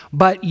today,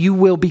 but you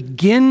will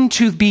begin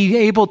to be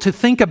able to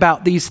think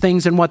about these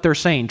things and what they're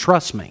saying.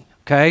 Trust me,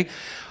 okay?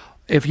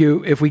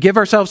 If we give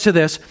ourselves to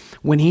this,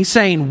 when he's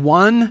saying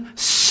one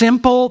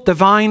simple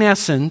divine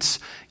essence,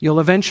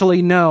 you'll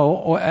eventually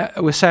know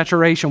with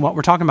saturation what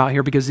we're talking about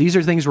here, because these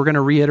are things we're going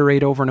to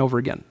reiterate over and over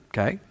again,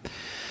 okay?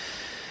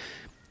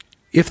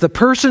 If the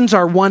persons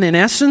are one in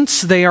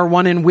essence, they are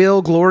one in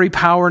will, glory,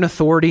 power, and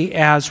authority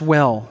as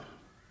well.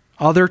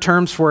 Other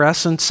terms for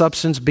essence,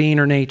 substance, being,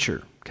 or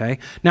nature, okay?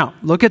 Now,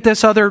 look at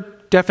this other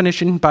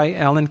definition by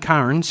Alan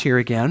Cairns here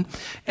again.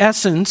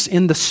 Essence,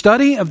 in the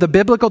study of the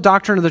biblical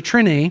doctrine of the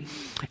Trinity,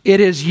 it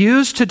is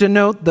used to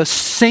denote the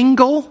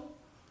single,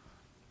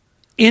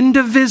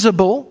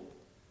 indivisible,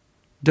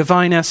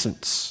 divine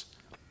essence,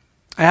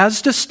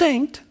 as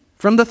distinct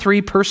from the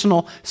 3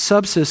 personal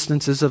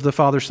subsistences of the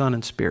Father, Son,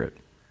 and Spirit.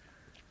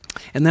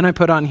 And then I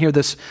put on here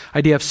this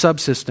idea of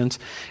subsistence,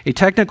 a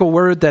technical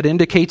word that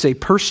indicates a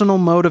personal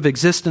mode of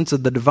existence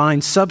of the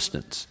divine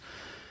substance.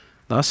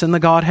 Thus, in the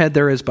Godhead,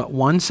 there is but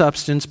one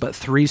substance, but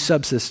 3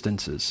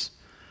 subsistences.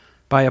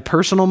 By a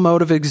personal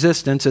mode of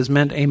existence is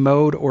meant a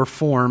mode or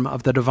form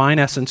of the divine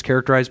essence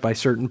characterized by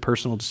certain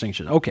personal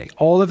distinctions. Okay,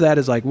 all of that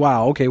is like,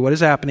 wow, okay, what is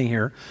happening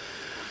here?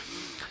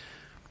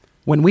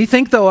 When we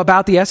think, though,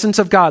 about the essence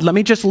of God, let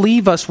me just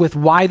leave us with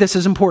why this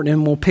is important,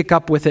 and we'll pick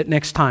up with it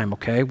next time,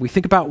 okay? We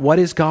think about what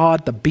is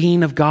God, the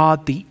being of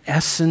God, the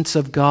essence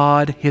of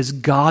God, his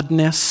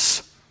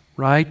godness,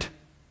 right?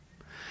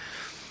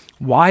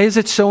 Why is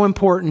it so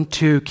important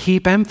to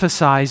keep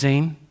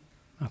emphasizing,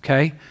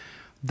 okay,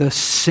 the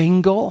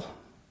single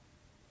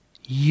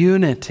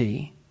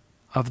unity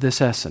of this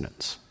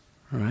essence?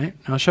 All right,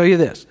 I'll show you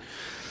this.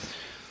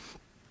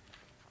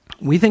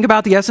 We think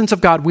about the essence of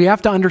God, we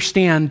have to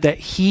understand that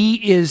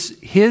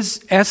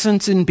his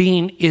essence and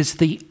being is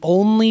the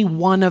only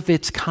one of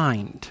its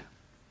kind.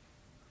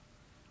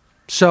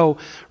 So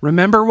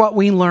remember what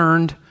we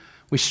learned.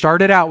 We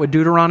started out with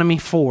Deuteronomy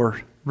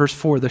 4, verse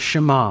 4, the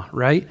Shema,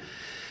 right?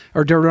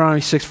 Or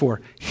Deuteronomy 6:4.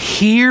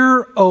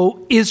 Hear,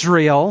 O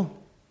Israel,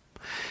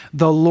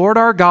 the Lord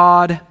our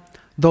God,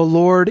 the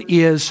Lord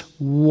is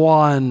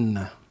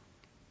one.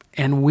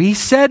 And we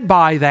said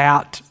by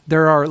that,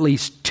 there are at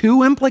least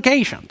 2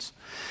 implications.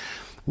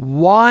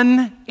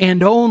 One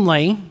and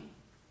only,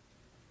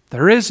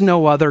 there is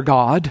no other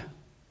God.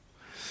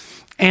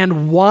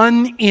 And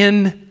one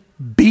in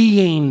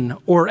being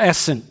or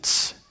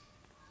essence.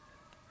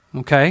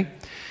 Okay?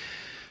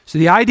 So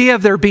the idea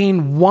of there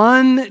being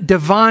one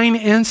divine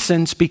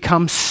essence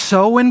becomes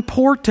so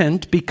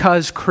important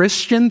because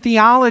Christian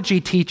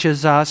theology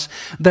teaches us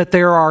that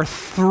there are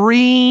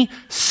 3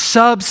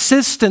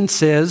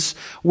 subsistences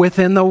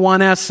within the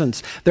one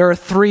essence. There are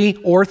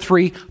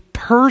 3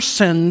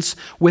 persons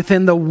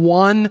within the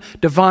one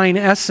divine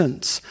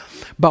essence.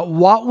 But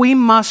what we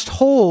must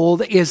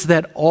hold is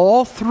that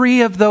all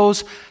 3 of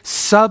those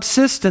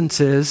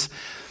subsistences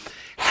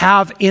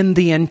have in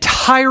the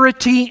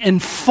entirety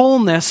and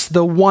fullness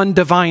the one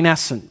divine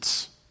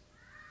essence.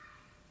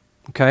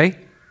 Okay?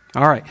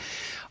 All right.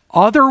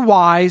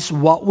 Otherwise,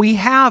 what we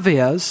have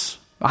is,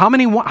 how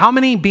many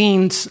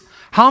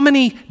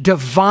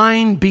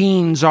divine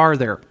beings are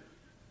there?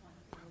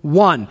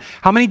 1.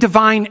 How many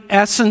divine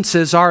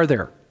essences are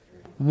there?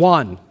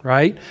 1,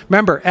 right?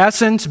 Remember,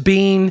 essence,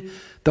 being,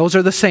 those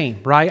are the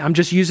same, right? I'm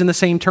just using the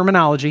same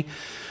terminology.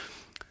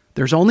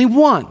 There's only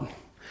 1.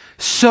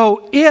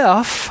 So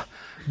if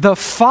the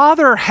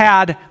Father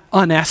had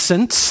an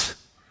essence,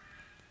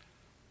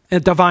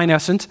 a divine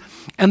essence,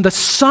 and the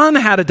Son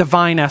had a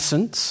divine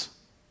essence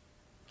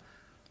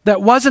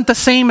that wasn't the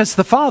same as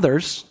the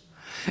Father's,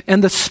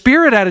 and the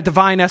Spirit had a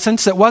divine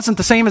essence that wasn't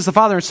the same as the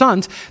Father and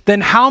Son's, then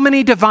how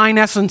many divine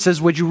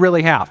essences would you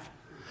really have?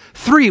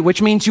 3,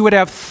 which means you would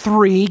have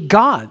 3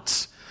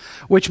 gods.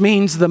 which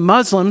means the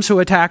Muslims who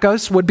attack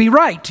us would be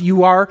right.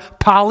 You are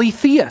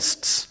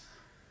polytheists,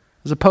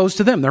 as opposed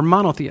to them. They're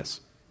monotheists,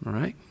 all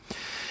right?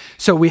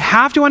 So we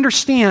have to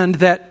understand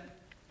that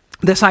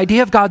this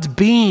idea of God's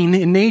being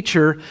in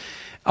nature,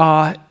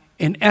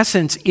 in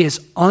essence, is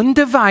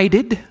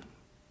undivided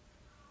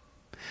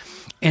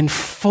and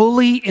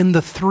fully in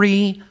the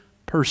three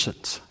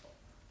persons,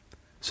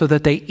 so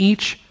that they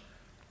each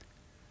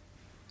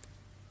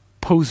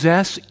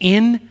possess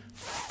in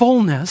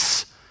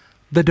fullness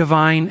the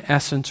divine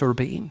essence or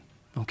being.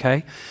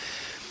 Okay?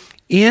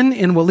 I'm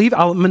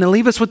going to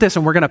leave us with this,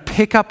 and we're going to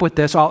pick up with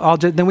this.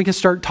 Then we can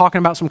start talking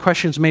about some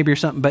questions maybe or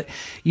something. But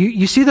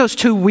you see those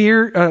two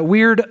weird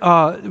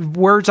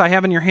words I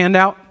have in your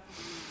handout?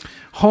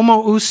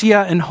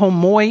 Homoousia and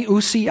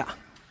homoiousia.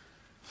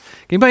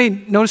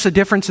 Anybody notice a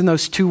difference in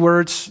those two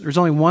words? There's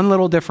only one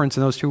little difference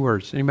in those two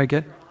words. Anybody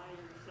get?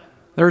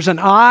 There's an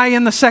I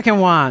in the second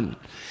one.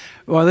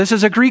 Well, this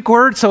is a Greek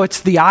word, so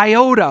it's the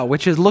iota,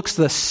 which looks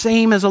the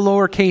same as a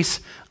lowercase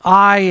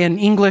I in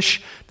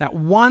English. That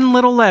one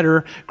little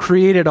letter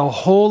created a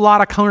whole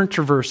lot of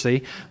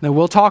controversy that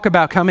we'll talk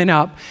about coming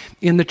up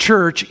in the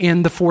church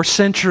in the 4th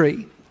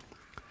century.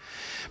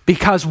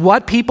 Because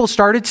what people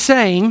started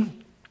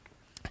saying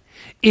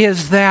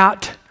is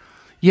that,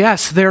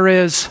 yes, there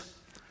is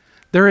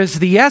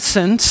the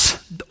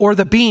essence or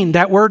the being.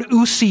 That word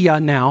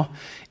ousia now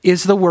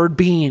is the word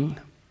being.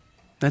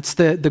 That's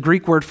the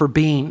Greek word for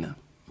being.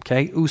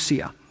 Okay,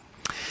 ousia.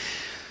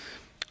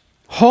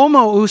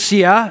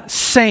 Homoousia,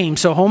 same.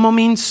 So homo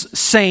means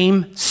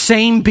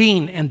same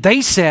being. And they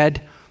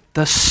said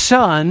the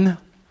Son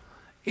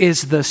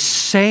is the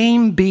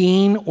same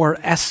being or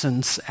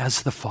essence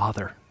as the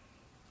Father,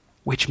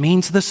 which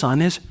means the Son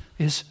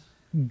is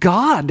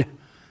God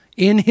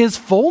in his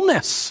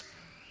fullness.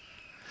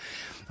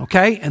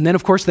 Okay, and then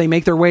of course they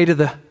make their way to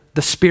the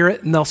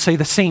Spirit, and they'll say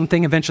the same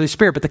thing eventually,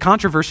 Spirit. But the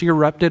controversy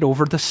erupted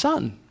over the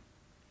Son.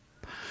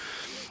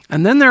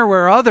 And then there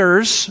were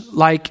others,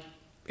 like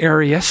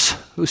Arius,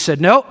 who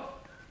said, no,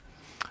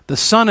 the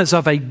Son is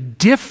of a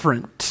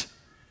different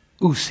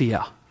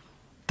ousia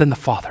than the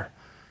Father.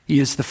 He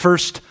is the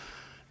first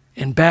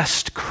and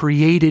best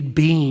created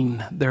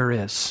being there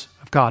is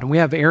of God. And we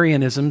have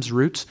Arianism's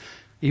roots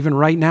even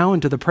right now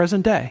into the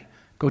present day.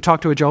 Go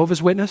talk to a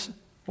Jehovah's Witness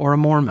or a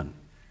Mormon.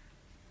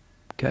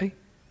 Okay?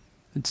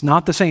 It's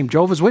not the same.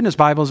 Jehovah's Witness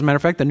Bible, as a matter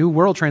of fact, the New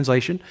World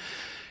Translation,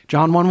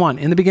 John 1:1.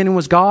 In the beginning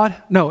was God.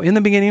 No, in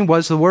the beginning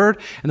was the Word,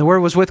 and the Word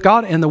was with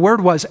God, and the Word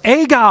was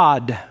a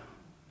God.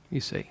 You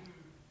see.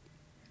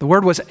 The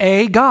Word was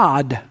a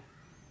God,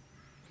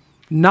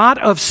 not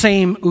of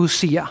same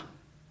ousia.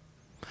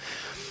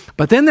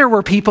 But then there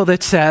were people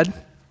that said,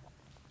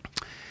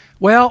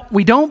 well,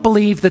 we don't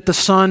believe that the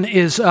Son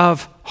is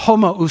of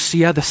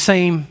homoousia, the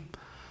same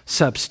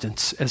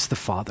substance as the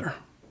Father.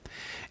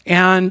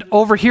 And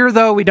over here,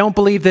 though, we don't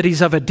believe that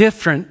he's of a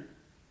different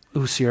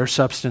ousia or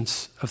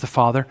substance of the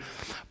Father.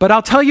 But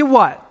I'll tell you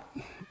what,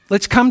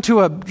 let's come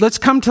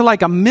to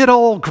like a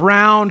middle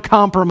ground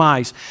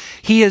compromise.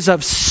 He is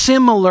of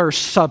similar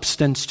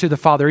substance to the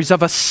Father. He's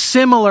of a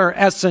similar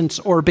essence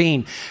or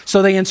being.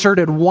 So they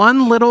inserted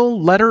one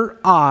little letter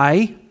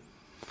I,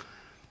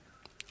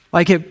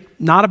 like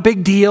not a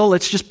big deal.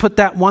 Let's just put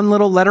that one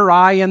little letter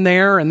I in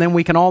there, and then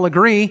we can all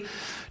agree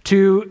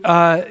to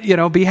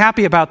be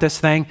happy about this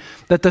thing,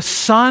 that the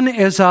Son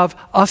is of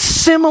a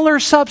similar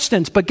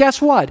substance. But guess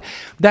what?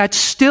 That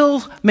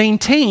still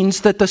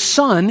maintains that the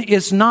Son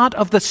is not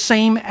of the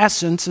same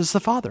essence as the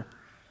Father.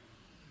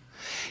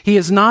 He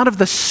is not of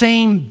the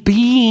same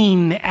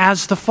being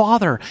as the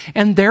Father,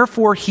 and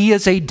therefore he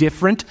is a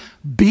different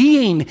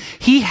being.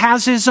 He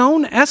has his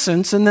own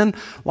essence, and then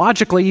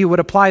logically you would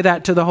apply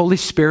that to the Holy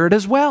Spirit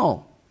as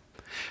well.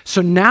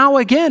 So now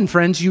again,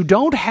 friends, you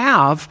don't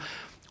have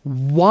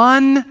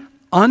one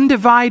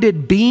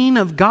undivided being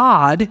of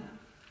God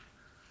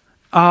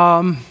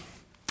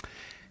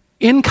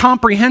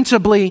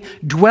incomprehensibly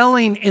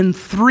dwelling in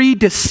three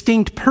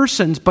distinct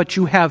persons, but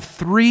you have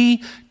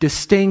three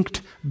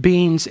distinct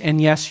beings, and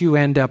yes, you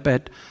end up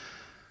at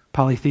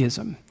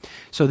polytheism.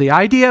 So the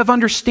idea of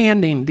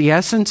understanding the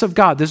essence of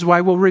God, this is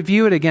why we'll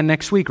review it again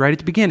next week, right at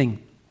the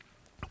beginning,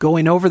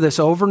 going over this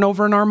over and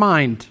over in our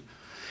mind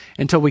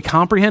until we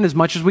comprehend as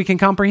much as we can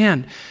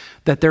comprehend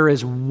that there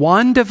is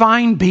one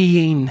divine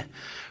being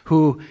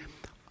who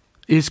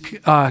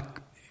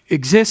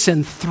exists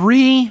in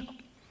three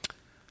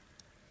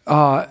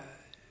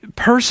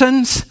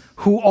persons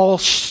who all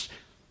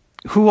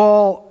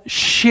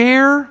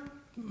share,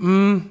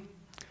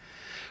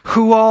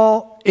 who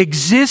all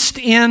exist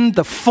in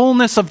the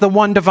fullness of the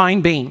one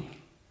divine being.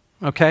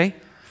 Okay?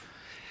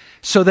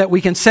 So that we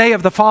can say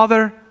of the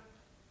Father,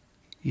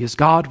 He is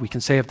God. We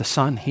can say of the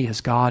Son, He is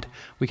God.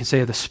 We can say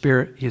of the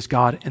Spirit, He is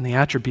God. And the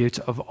attributes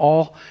of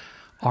all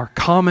are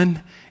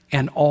common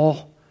and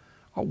all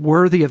are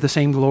worthy of the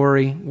same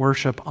glory,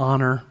 worship,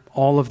 honor,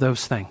 all of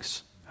those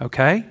things.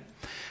 Okay?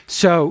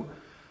 So,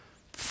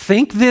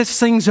 think these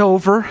things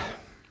over,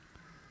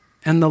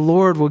 and the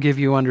Lord will give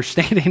you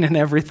understanding in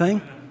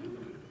everything.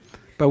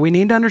 But we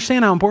need to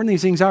understand how important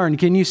these things are. And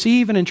can you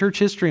see even in church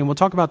history, and we'll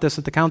talk about this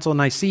at the Council of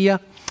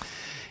Nicaea,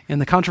 and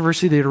the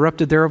controversy that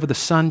erupted there over the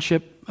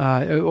sonship,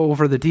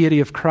 over the deity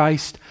of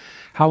Christ,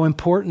 how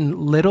important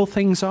little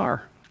things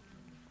are.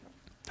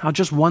 How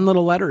just one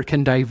little letter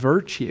can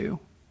divert you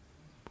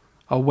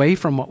away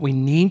from what we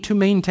need to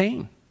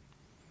maintain.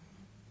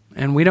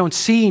 And we don't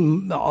see a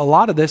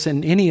lot of this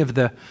in any of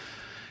the...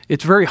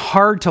 It's very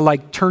hard to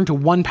turn to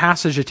one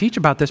passage to teach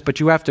about this,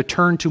 but you have to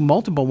turn to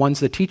multiple ones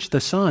that teach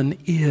the Son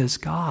is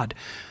God.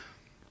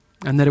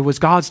 And that it was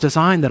God's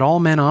design that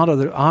all men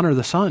honor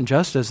the Son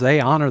just as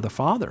they honor the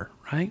Father,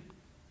 right?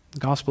 The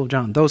Gospel of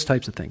John, those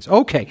types of things.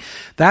 Okay,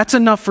 that's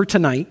enough for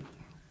tonight.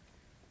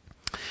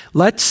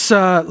 Let's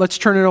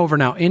turn it over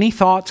now. Any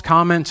thoughts,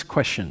 comments,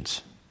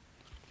 questions?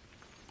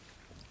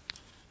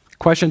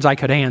 Questions I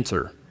could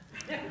answer.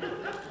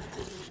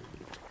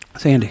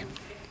 Sandy.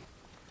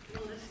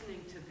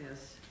 Listening to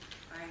this,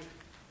 I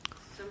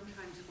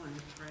sometimes want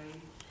to pray.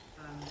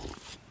 I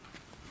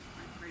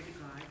pray to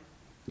God,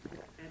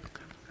 and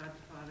God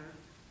the Father,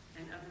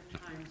 and other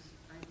times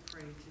I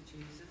pray to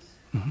Jesus.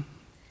 Mm-hmm.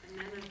 And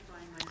then I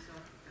find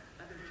myself at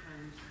other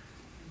times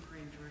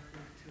praying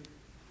directly to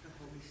the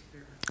Holy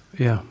Spirit.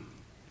 Yeah.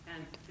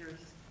 And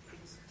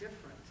it's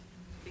different.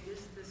 It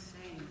is the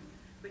same,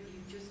 but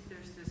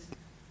there's this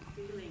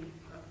feeling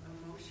of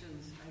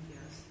emotions, I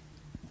guess,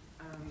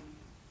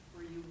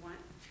 where you want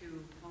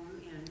to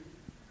hone in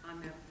on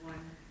that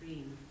one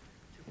being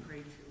to pray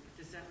to.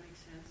 Does that make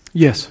sense?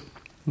 Yes.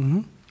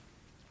 Mm-hmm.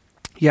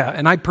 Yeah,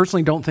 and I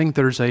personally don't think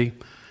there's a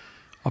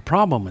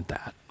problem with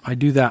that. I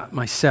do that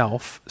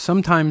myself,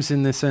 sometimes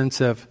in the sense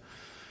of,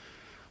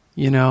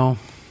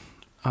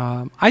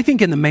 I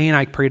think in the main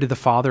I pray to the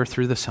Father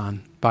through the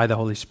Son by the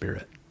Holy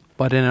Spirit.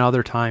 But in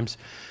other times,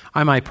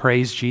 I might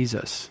praise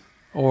Jesus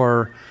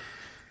or,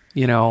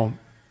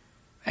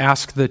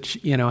 ask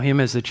him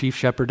as the chief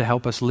shepherd to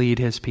help us lead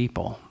his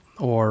people,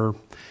 or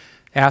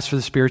ask for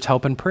the Spirit's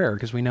help in prayer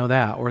because we know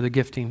that, or the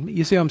gifting.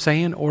 You see what I'm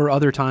saying? Or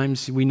other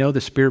times we know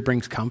the Spirit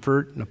brings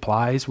comfort and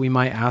applies. We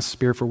might ask the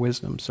Spirit for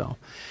wisdom. So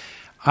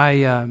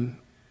I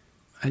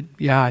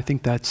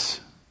think that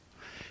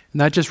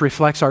just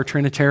reflects our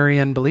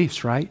Trinitarian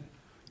beliefs, right?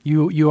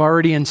 You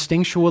already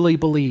instinctually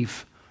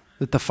believe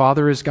that the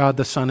Father is God,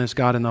 the Son is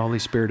God, and the Holy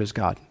Spirit is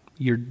God.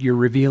 You're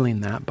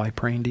revealing that by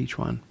praying to each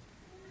one.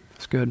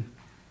 That's good.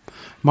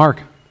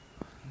 Mark. I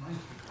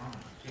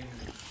came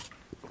in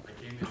for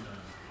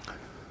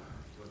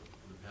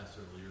the past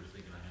several years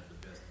thinking I had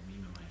the best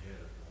meme in my head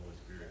of the Holy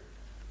Spirit,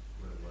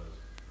 what it was.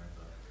 I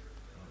thought,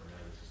 oh my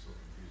God, this is so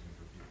confusing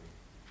for people.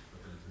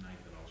 But then tonight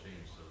that all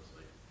changed, so it's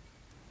like,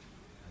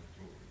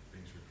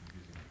 thanks for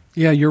confusing me.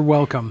 Yeah, you're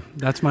welcome.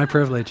 That's my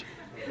privilege.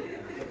 It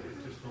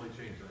just totally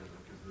changed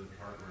because of the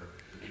part where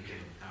the people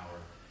in power.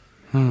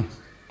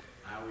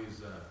 I always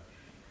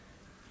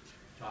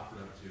chalked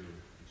it up to,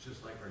 it's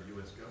just like our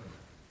U.S. government.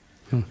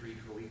 We have three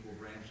co-equal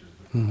branches,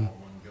 but they're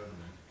all one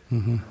government.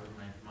 That was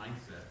my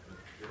mindset,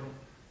 but they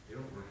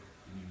don't work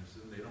in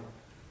unison. They don't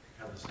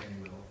have the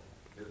same will.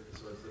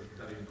 So it's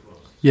not even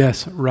close.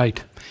 Yes,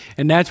 right.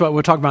 And that's what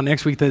we'll talk about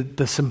next week,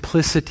 the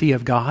simplicity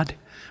of God,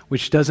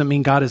 which doesn't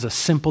mean God is a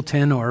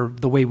simpleton or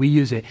the way we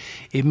use it.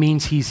 It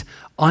means he's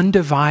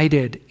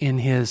undivided in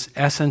his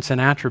essence and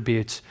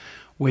attributes,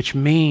 which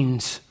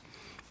means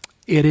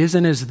it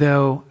isn't as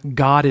though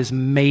God is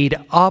made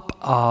up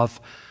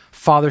of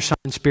Father, Son,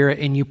 and Spirit,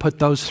 and you put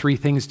those three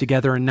things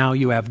together and now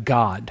you have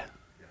God.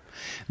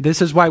 This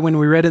is why when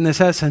we read in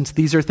this essence,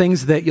 these are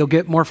things that you'll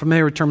get more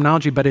familiar with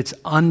terminology, but it's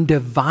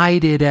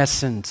undivided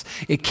essence.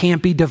 It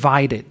can't be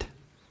divided.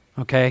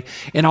 Okay?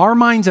 In our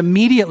minds,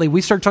 immediately,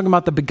 we start talking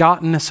about the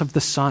begottenness of the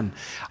Son.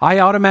 I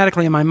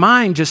automatically, in my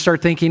mind, just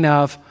start thinking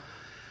of,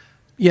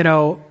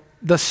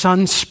 the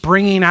Son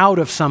springing out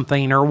of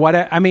something or what.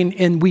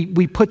 And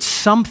we put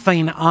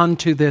something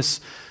onto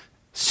this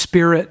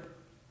Spirit,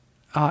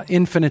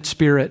 infinite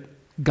Spirit,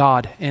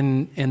 God,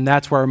 and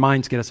that's where our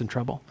minds get us in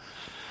trouble.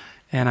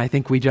 And I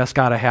think we just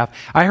got to have...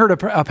 I heard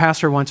a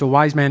pastor once, a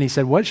wise man, he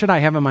said, what should I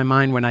have in my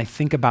mind when I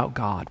think about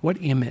God? What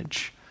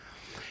image?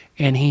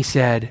 And he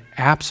said,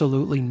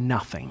 absolutely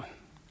nothing.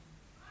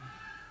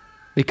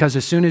 Because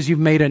as soon as you've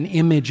made an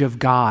image of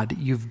God,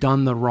 you've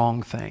done the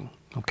wrong thing,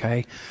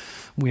 okay?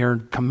 We are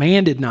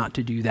commanded not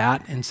to do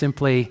that, and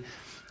simply,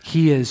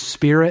 he is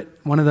Spirit.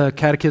 One of the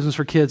catechisms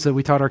for kids that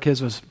we taught our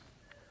kids was,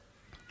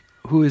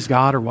 who is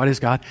God or what is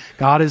God?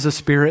 God is a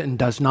spirit and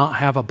does not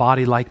have a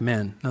body like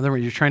men. In other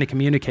words, you're trying to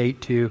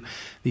communicate to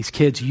these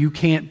kids, you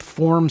can't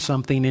form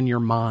something in your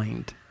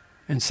mind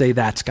and say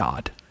that's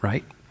God,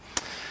 right?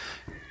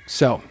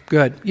 So,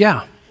 good.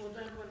 Yeah. Well,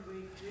 then when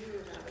we do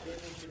have an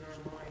image in our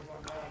mind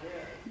what God is,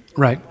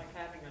 right. Like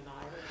having an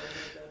idol,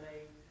 rather than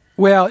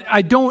Well,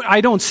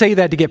 I don't say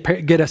that to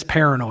get us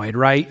paranoid,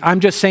 right?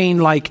 I'm just saying,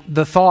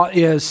 the thought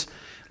is,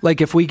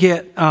 if we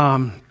get...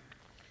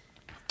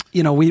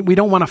 we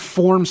don't want to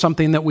form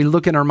something that we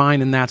look in our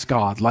mind and that's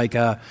God.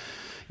 Whatever.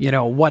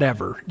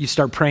 You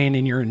start praying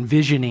and you're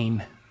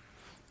envisioning,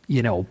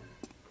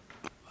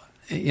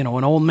 an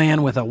old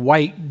man with a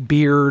white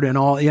beard and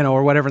all,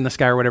 or whatever in the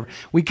sky or whatever.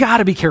 We got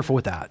to be careful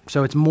with that.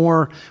 So it's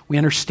more, we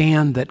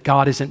understand that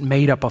God isn't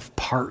made up of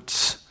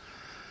parts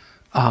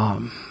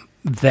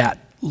that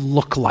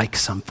look like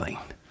something.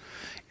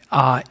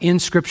 In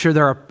Scripture,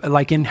 there are,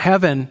 like in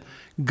heaven,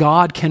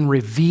 God can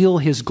reveal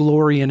his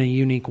glory in a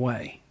unique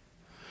way.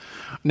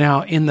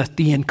 Now, in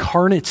the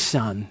incarnate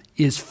Son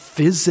is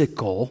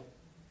physical.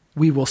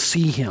 We will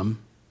see him,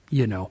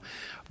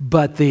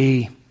 but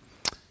the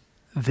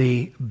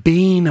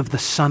being of the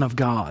Son of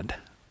God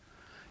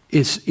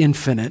is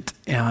infinite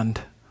and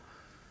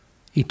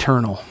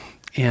eternal.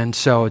 And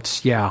so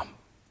it's, yeah.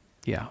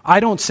 I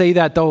don't say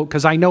that though,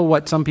 because I know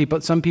what some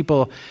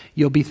people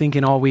you'll be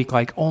thinking all week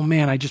like, oh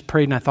man, I just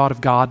prayed and I thought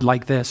of God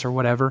like this or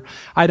whatever.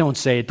 I don't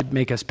say it to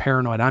make us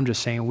paranoid. I'm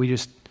just saying we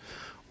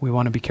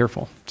want to be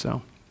careful.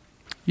 So,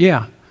 yeah.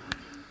 Talk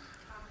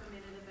a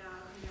minute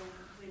about,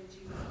 when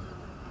Jesus was on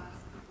the cross,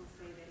 people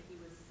say that he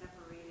was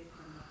separated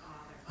from the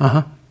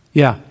Father.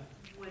 Yeah.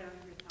 What are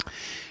your thoughts on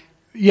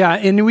that? Yeah,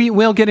 and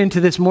we'll get into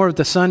this more with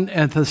the Son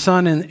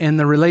and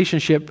the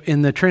relationship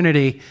in the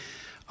Trinity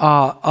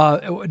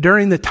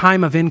during the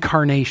time of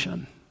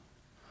incarnation.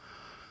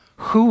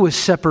 Who was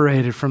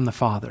separated from the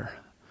Father?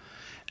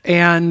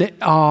 And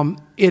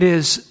it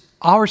is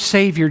our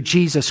Savior,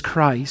 Jesus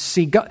Christ.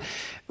 See, God,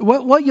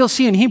 what you'll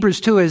see in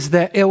Hebrews 2 is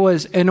that it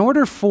was in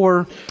order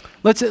for,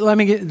 let's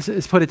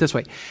put it this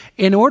way.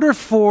 In order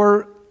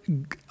for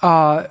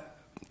God,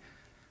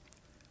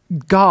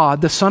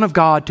 the Son of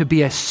God, to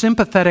be a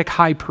sympathetic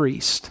high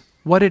priest,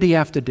 what did he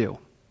have to do?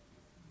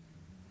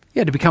 He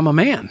had to become a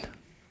man.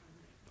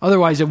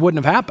 Otherwise, it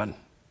wouldn't have happened.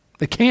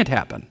 It can't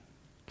happen.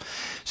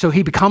 So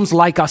he becomes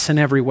like us in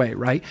every way,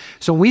 right?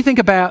 So when we think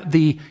about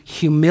the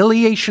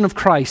humiliation of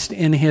Christ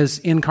in his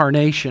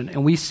incarnation,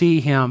 and we see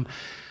him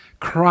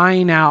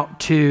crying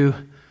out to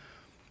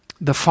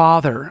the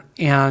Father,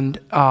 and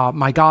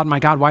my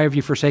God, why have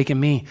you forsaken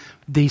me?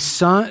 The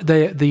Son,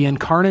 the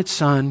incarnate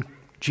Son,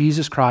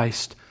 Jesus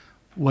Christ,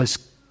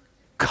 was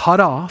cut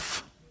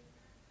off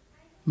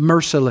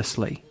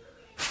mercilessly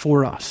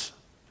for us.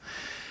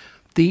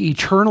 The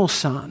eternal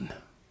Son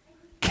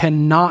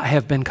cannot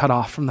have been cut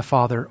off from the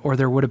Father, or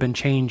there would have been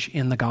change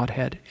in the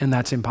Godhead, and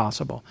that's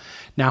impossible.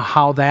 Now,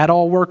 how that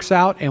all works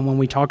out, and when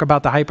we talk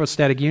about the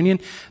hypostatic union,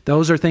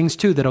 those are things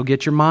too that'll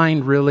get your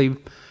mind really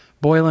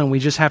boiling. We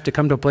just have to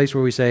come to a place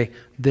where we say,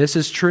 this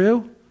is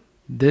true,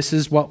 this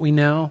is what we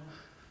know,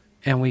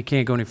 and we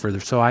can't go any further.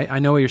 So I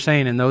know what you're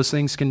saying, and those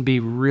things can be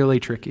really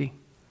tricky.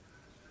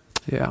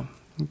 Yeah,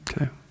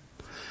 okay.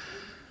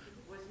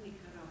 Wasn't he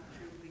cut off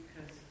too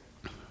because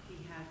he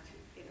had to,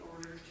 in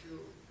order to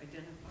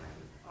identify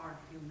with our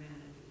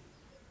humanity?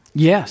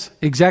 Yes,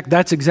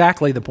 that's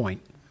exactly the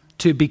point.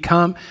 To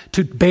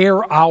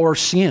bear our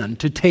sin,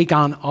 to take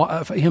on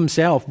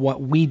himself what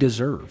we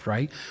deserve,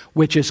 right?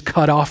 Which is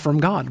cut off from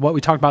God. What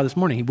we talked about this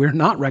morning. We're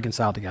not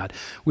reconciled to God.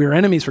 We're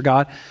enemies for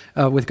God,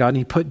 with God, and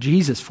he put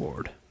Jesus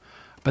forward.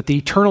 But the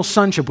eternal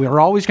sonship, we are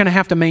always going to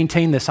have to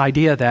maintain this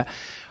idea that,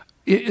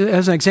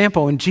 as an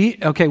example,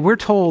 we're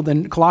told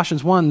in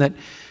Colossians 1 that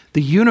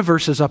the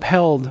universe is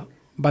upheld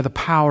by the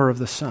power of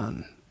the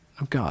Son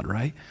of God,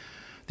 right?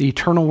 The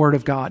eternal Word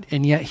of God.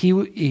 And yet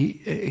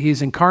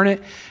he's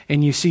incarnate,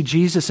 and you see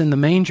Jesus in the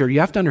manger. You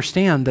have to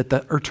understand that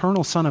the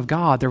eternal Son of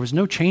God, there was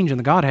no change in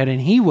the Godhead,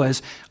 and he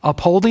was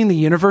upholding the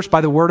universe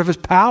by the word of his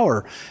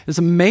power. It's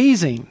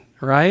amazing,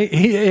 right?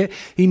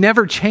 He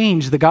never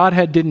changed. The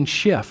Godhead didn't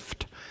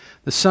shift.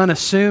 The Son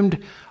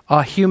assumed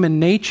a human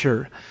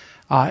nature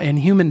and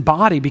human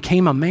body,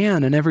 became a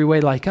man in every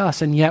way like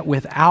us, and yet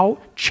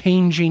without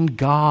changing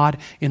God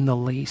in the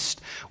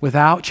least,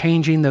 without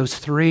changing those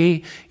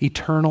three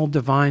eternal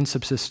divine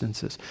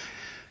subsistences.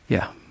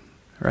 Yeah,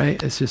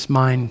 right? It's just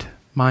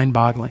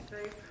mind-boggling. Safe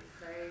to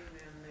say,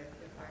 then, that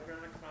if I run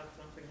across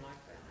something like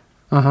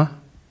that,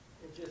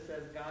 it just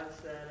says God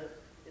said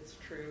it, it's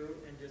true,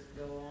 and just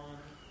go on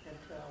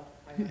until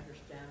I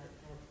understand it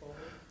more fully.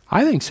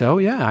 I think so,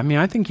 yeah. I mean,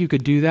 I think you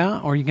could do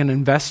that, or you can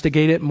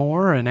investigate it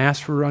more and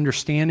ask for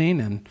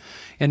understanding.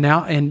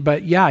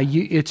 But yeah,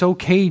 it's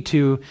okay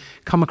to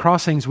come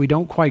across things we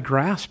don't quite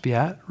grasp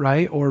yet,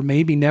 right? Or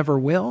maybe never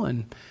will,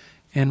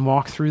 and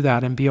walk through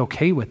that and be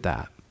okay with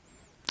that.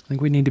 I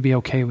think we need to be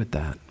okay with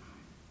that.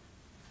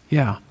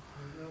 Yeah.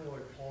 You know,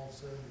 like Paul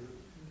said,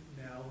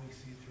 that now we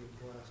see through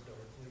glass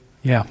darkly.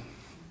 Yeah.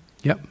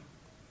 Yep.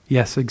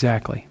 Yes,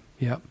 exactly.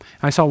 Yep.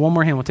 I saw one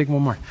more hand. We'll take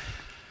one more. I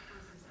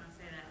was just going to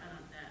say that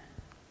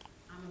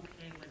I'm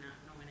okay with not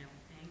knowing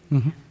everything.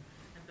 Mm-hmm.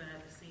 But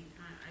at the same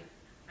time,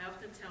 I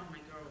often tell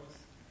my girls,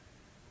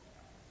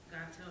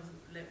 God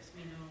lets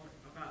me know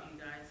about you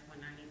guys when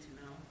I need to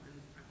know, and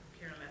I could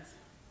care less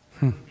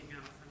about anything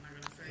else. I'm not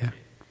going to search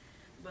it.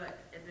 But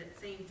at the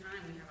same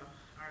time, we have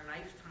our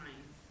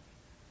lifetimes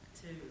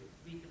to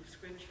read the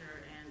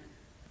scripture, and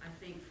I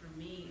think for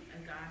me,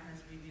 God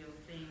has revealed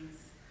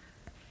things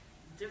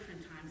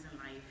different times in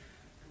life,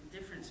 in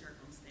different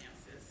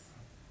circumstances.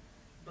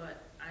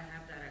 But I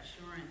have that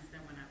assurance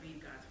that when I read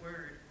God's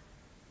word,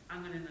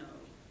 I'm going to know,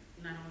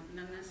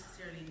 not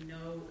necessarily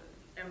know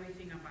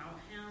everything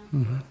about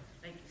him,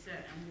 but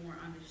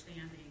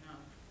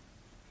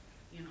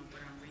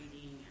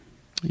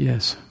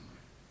Yes.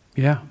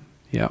 Yeah.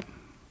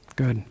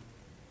 Good.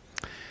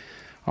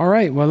 All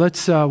right. Well,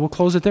 we'll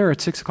close it there at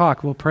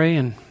 6:00. We'll pray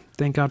and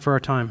thank God for our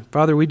time.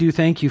 Father, we do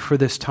thank you for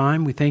this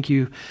time. We thank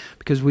you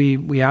because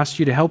we asked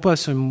you to help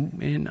us,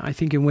 and I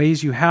think in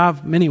ways you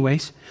have, many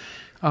ways,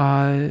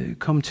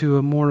 come to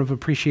a more of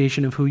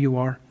appreciation of who you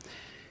are.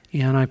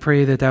 And I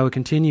pray that would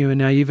continue. And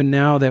now, even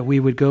now, that we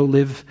would go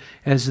live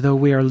as though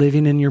we are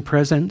living in your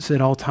presence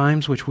at all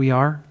times, which we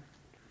are,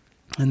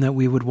 and that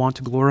we would want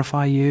to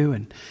glorify you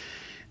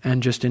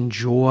and just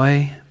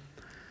enjoy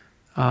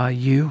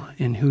you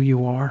and who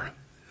you are.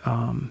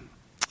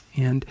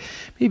 And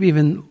maybe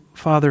even,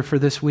 Father, for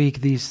this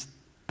week, these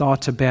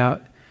thoughts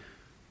about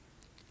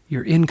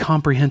your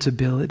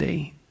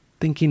incomprehensibility,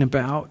 thinking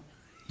about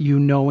you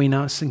knowing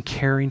us and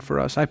caring for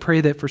us. I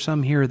pray that for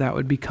some here that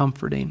would be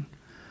comforting,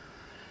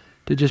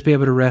 to just be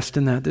able to rest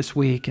in that this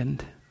week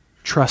and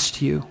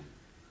trust you.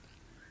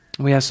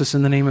 We ask this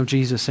in the name of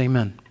Jesus.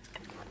 Amen.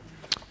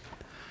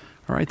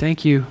 All right,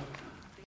 thank you.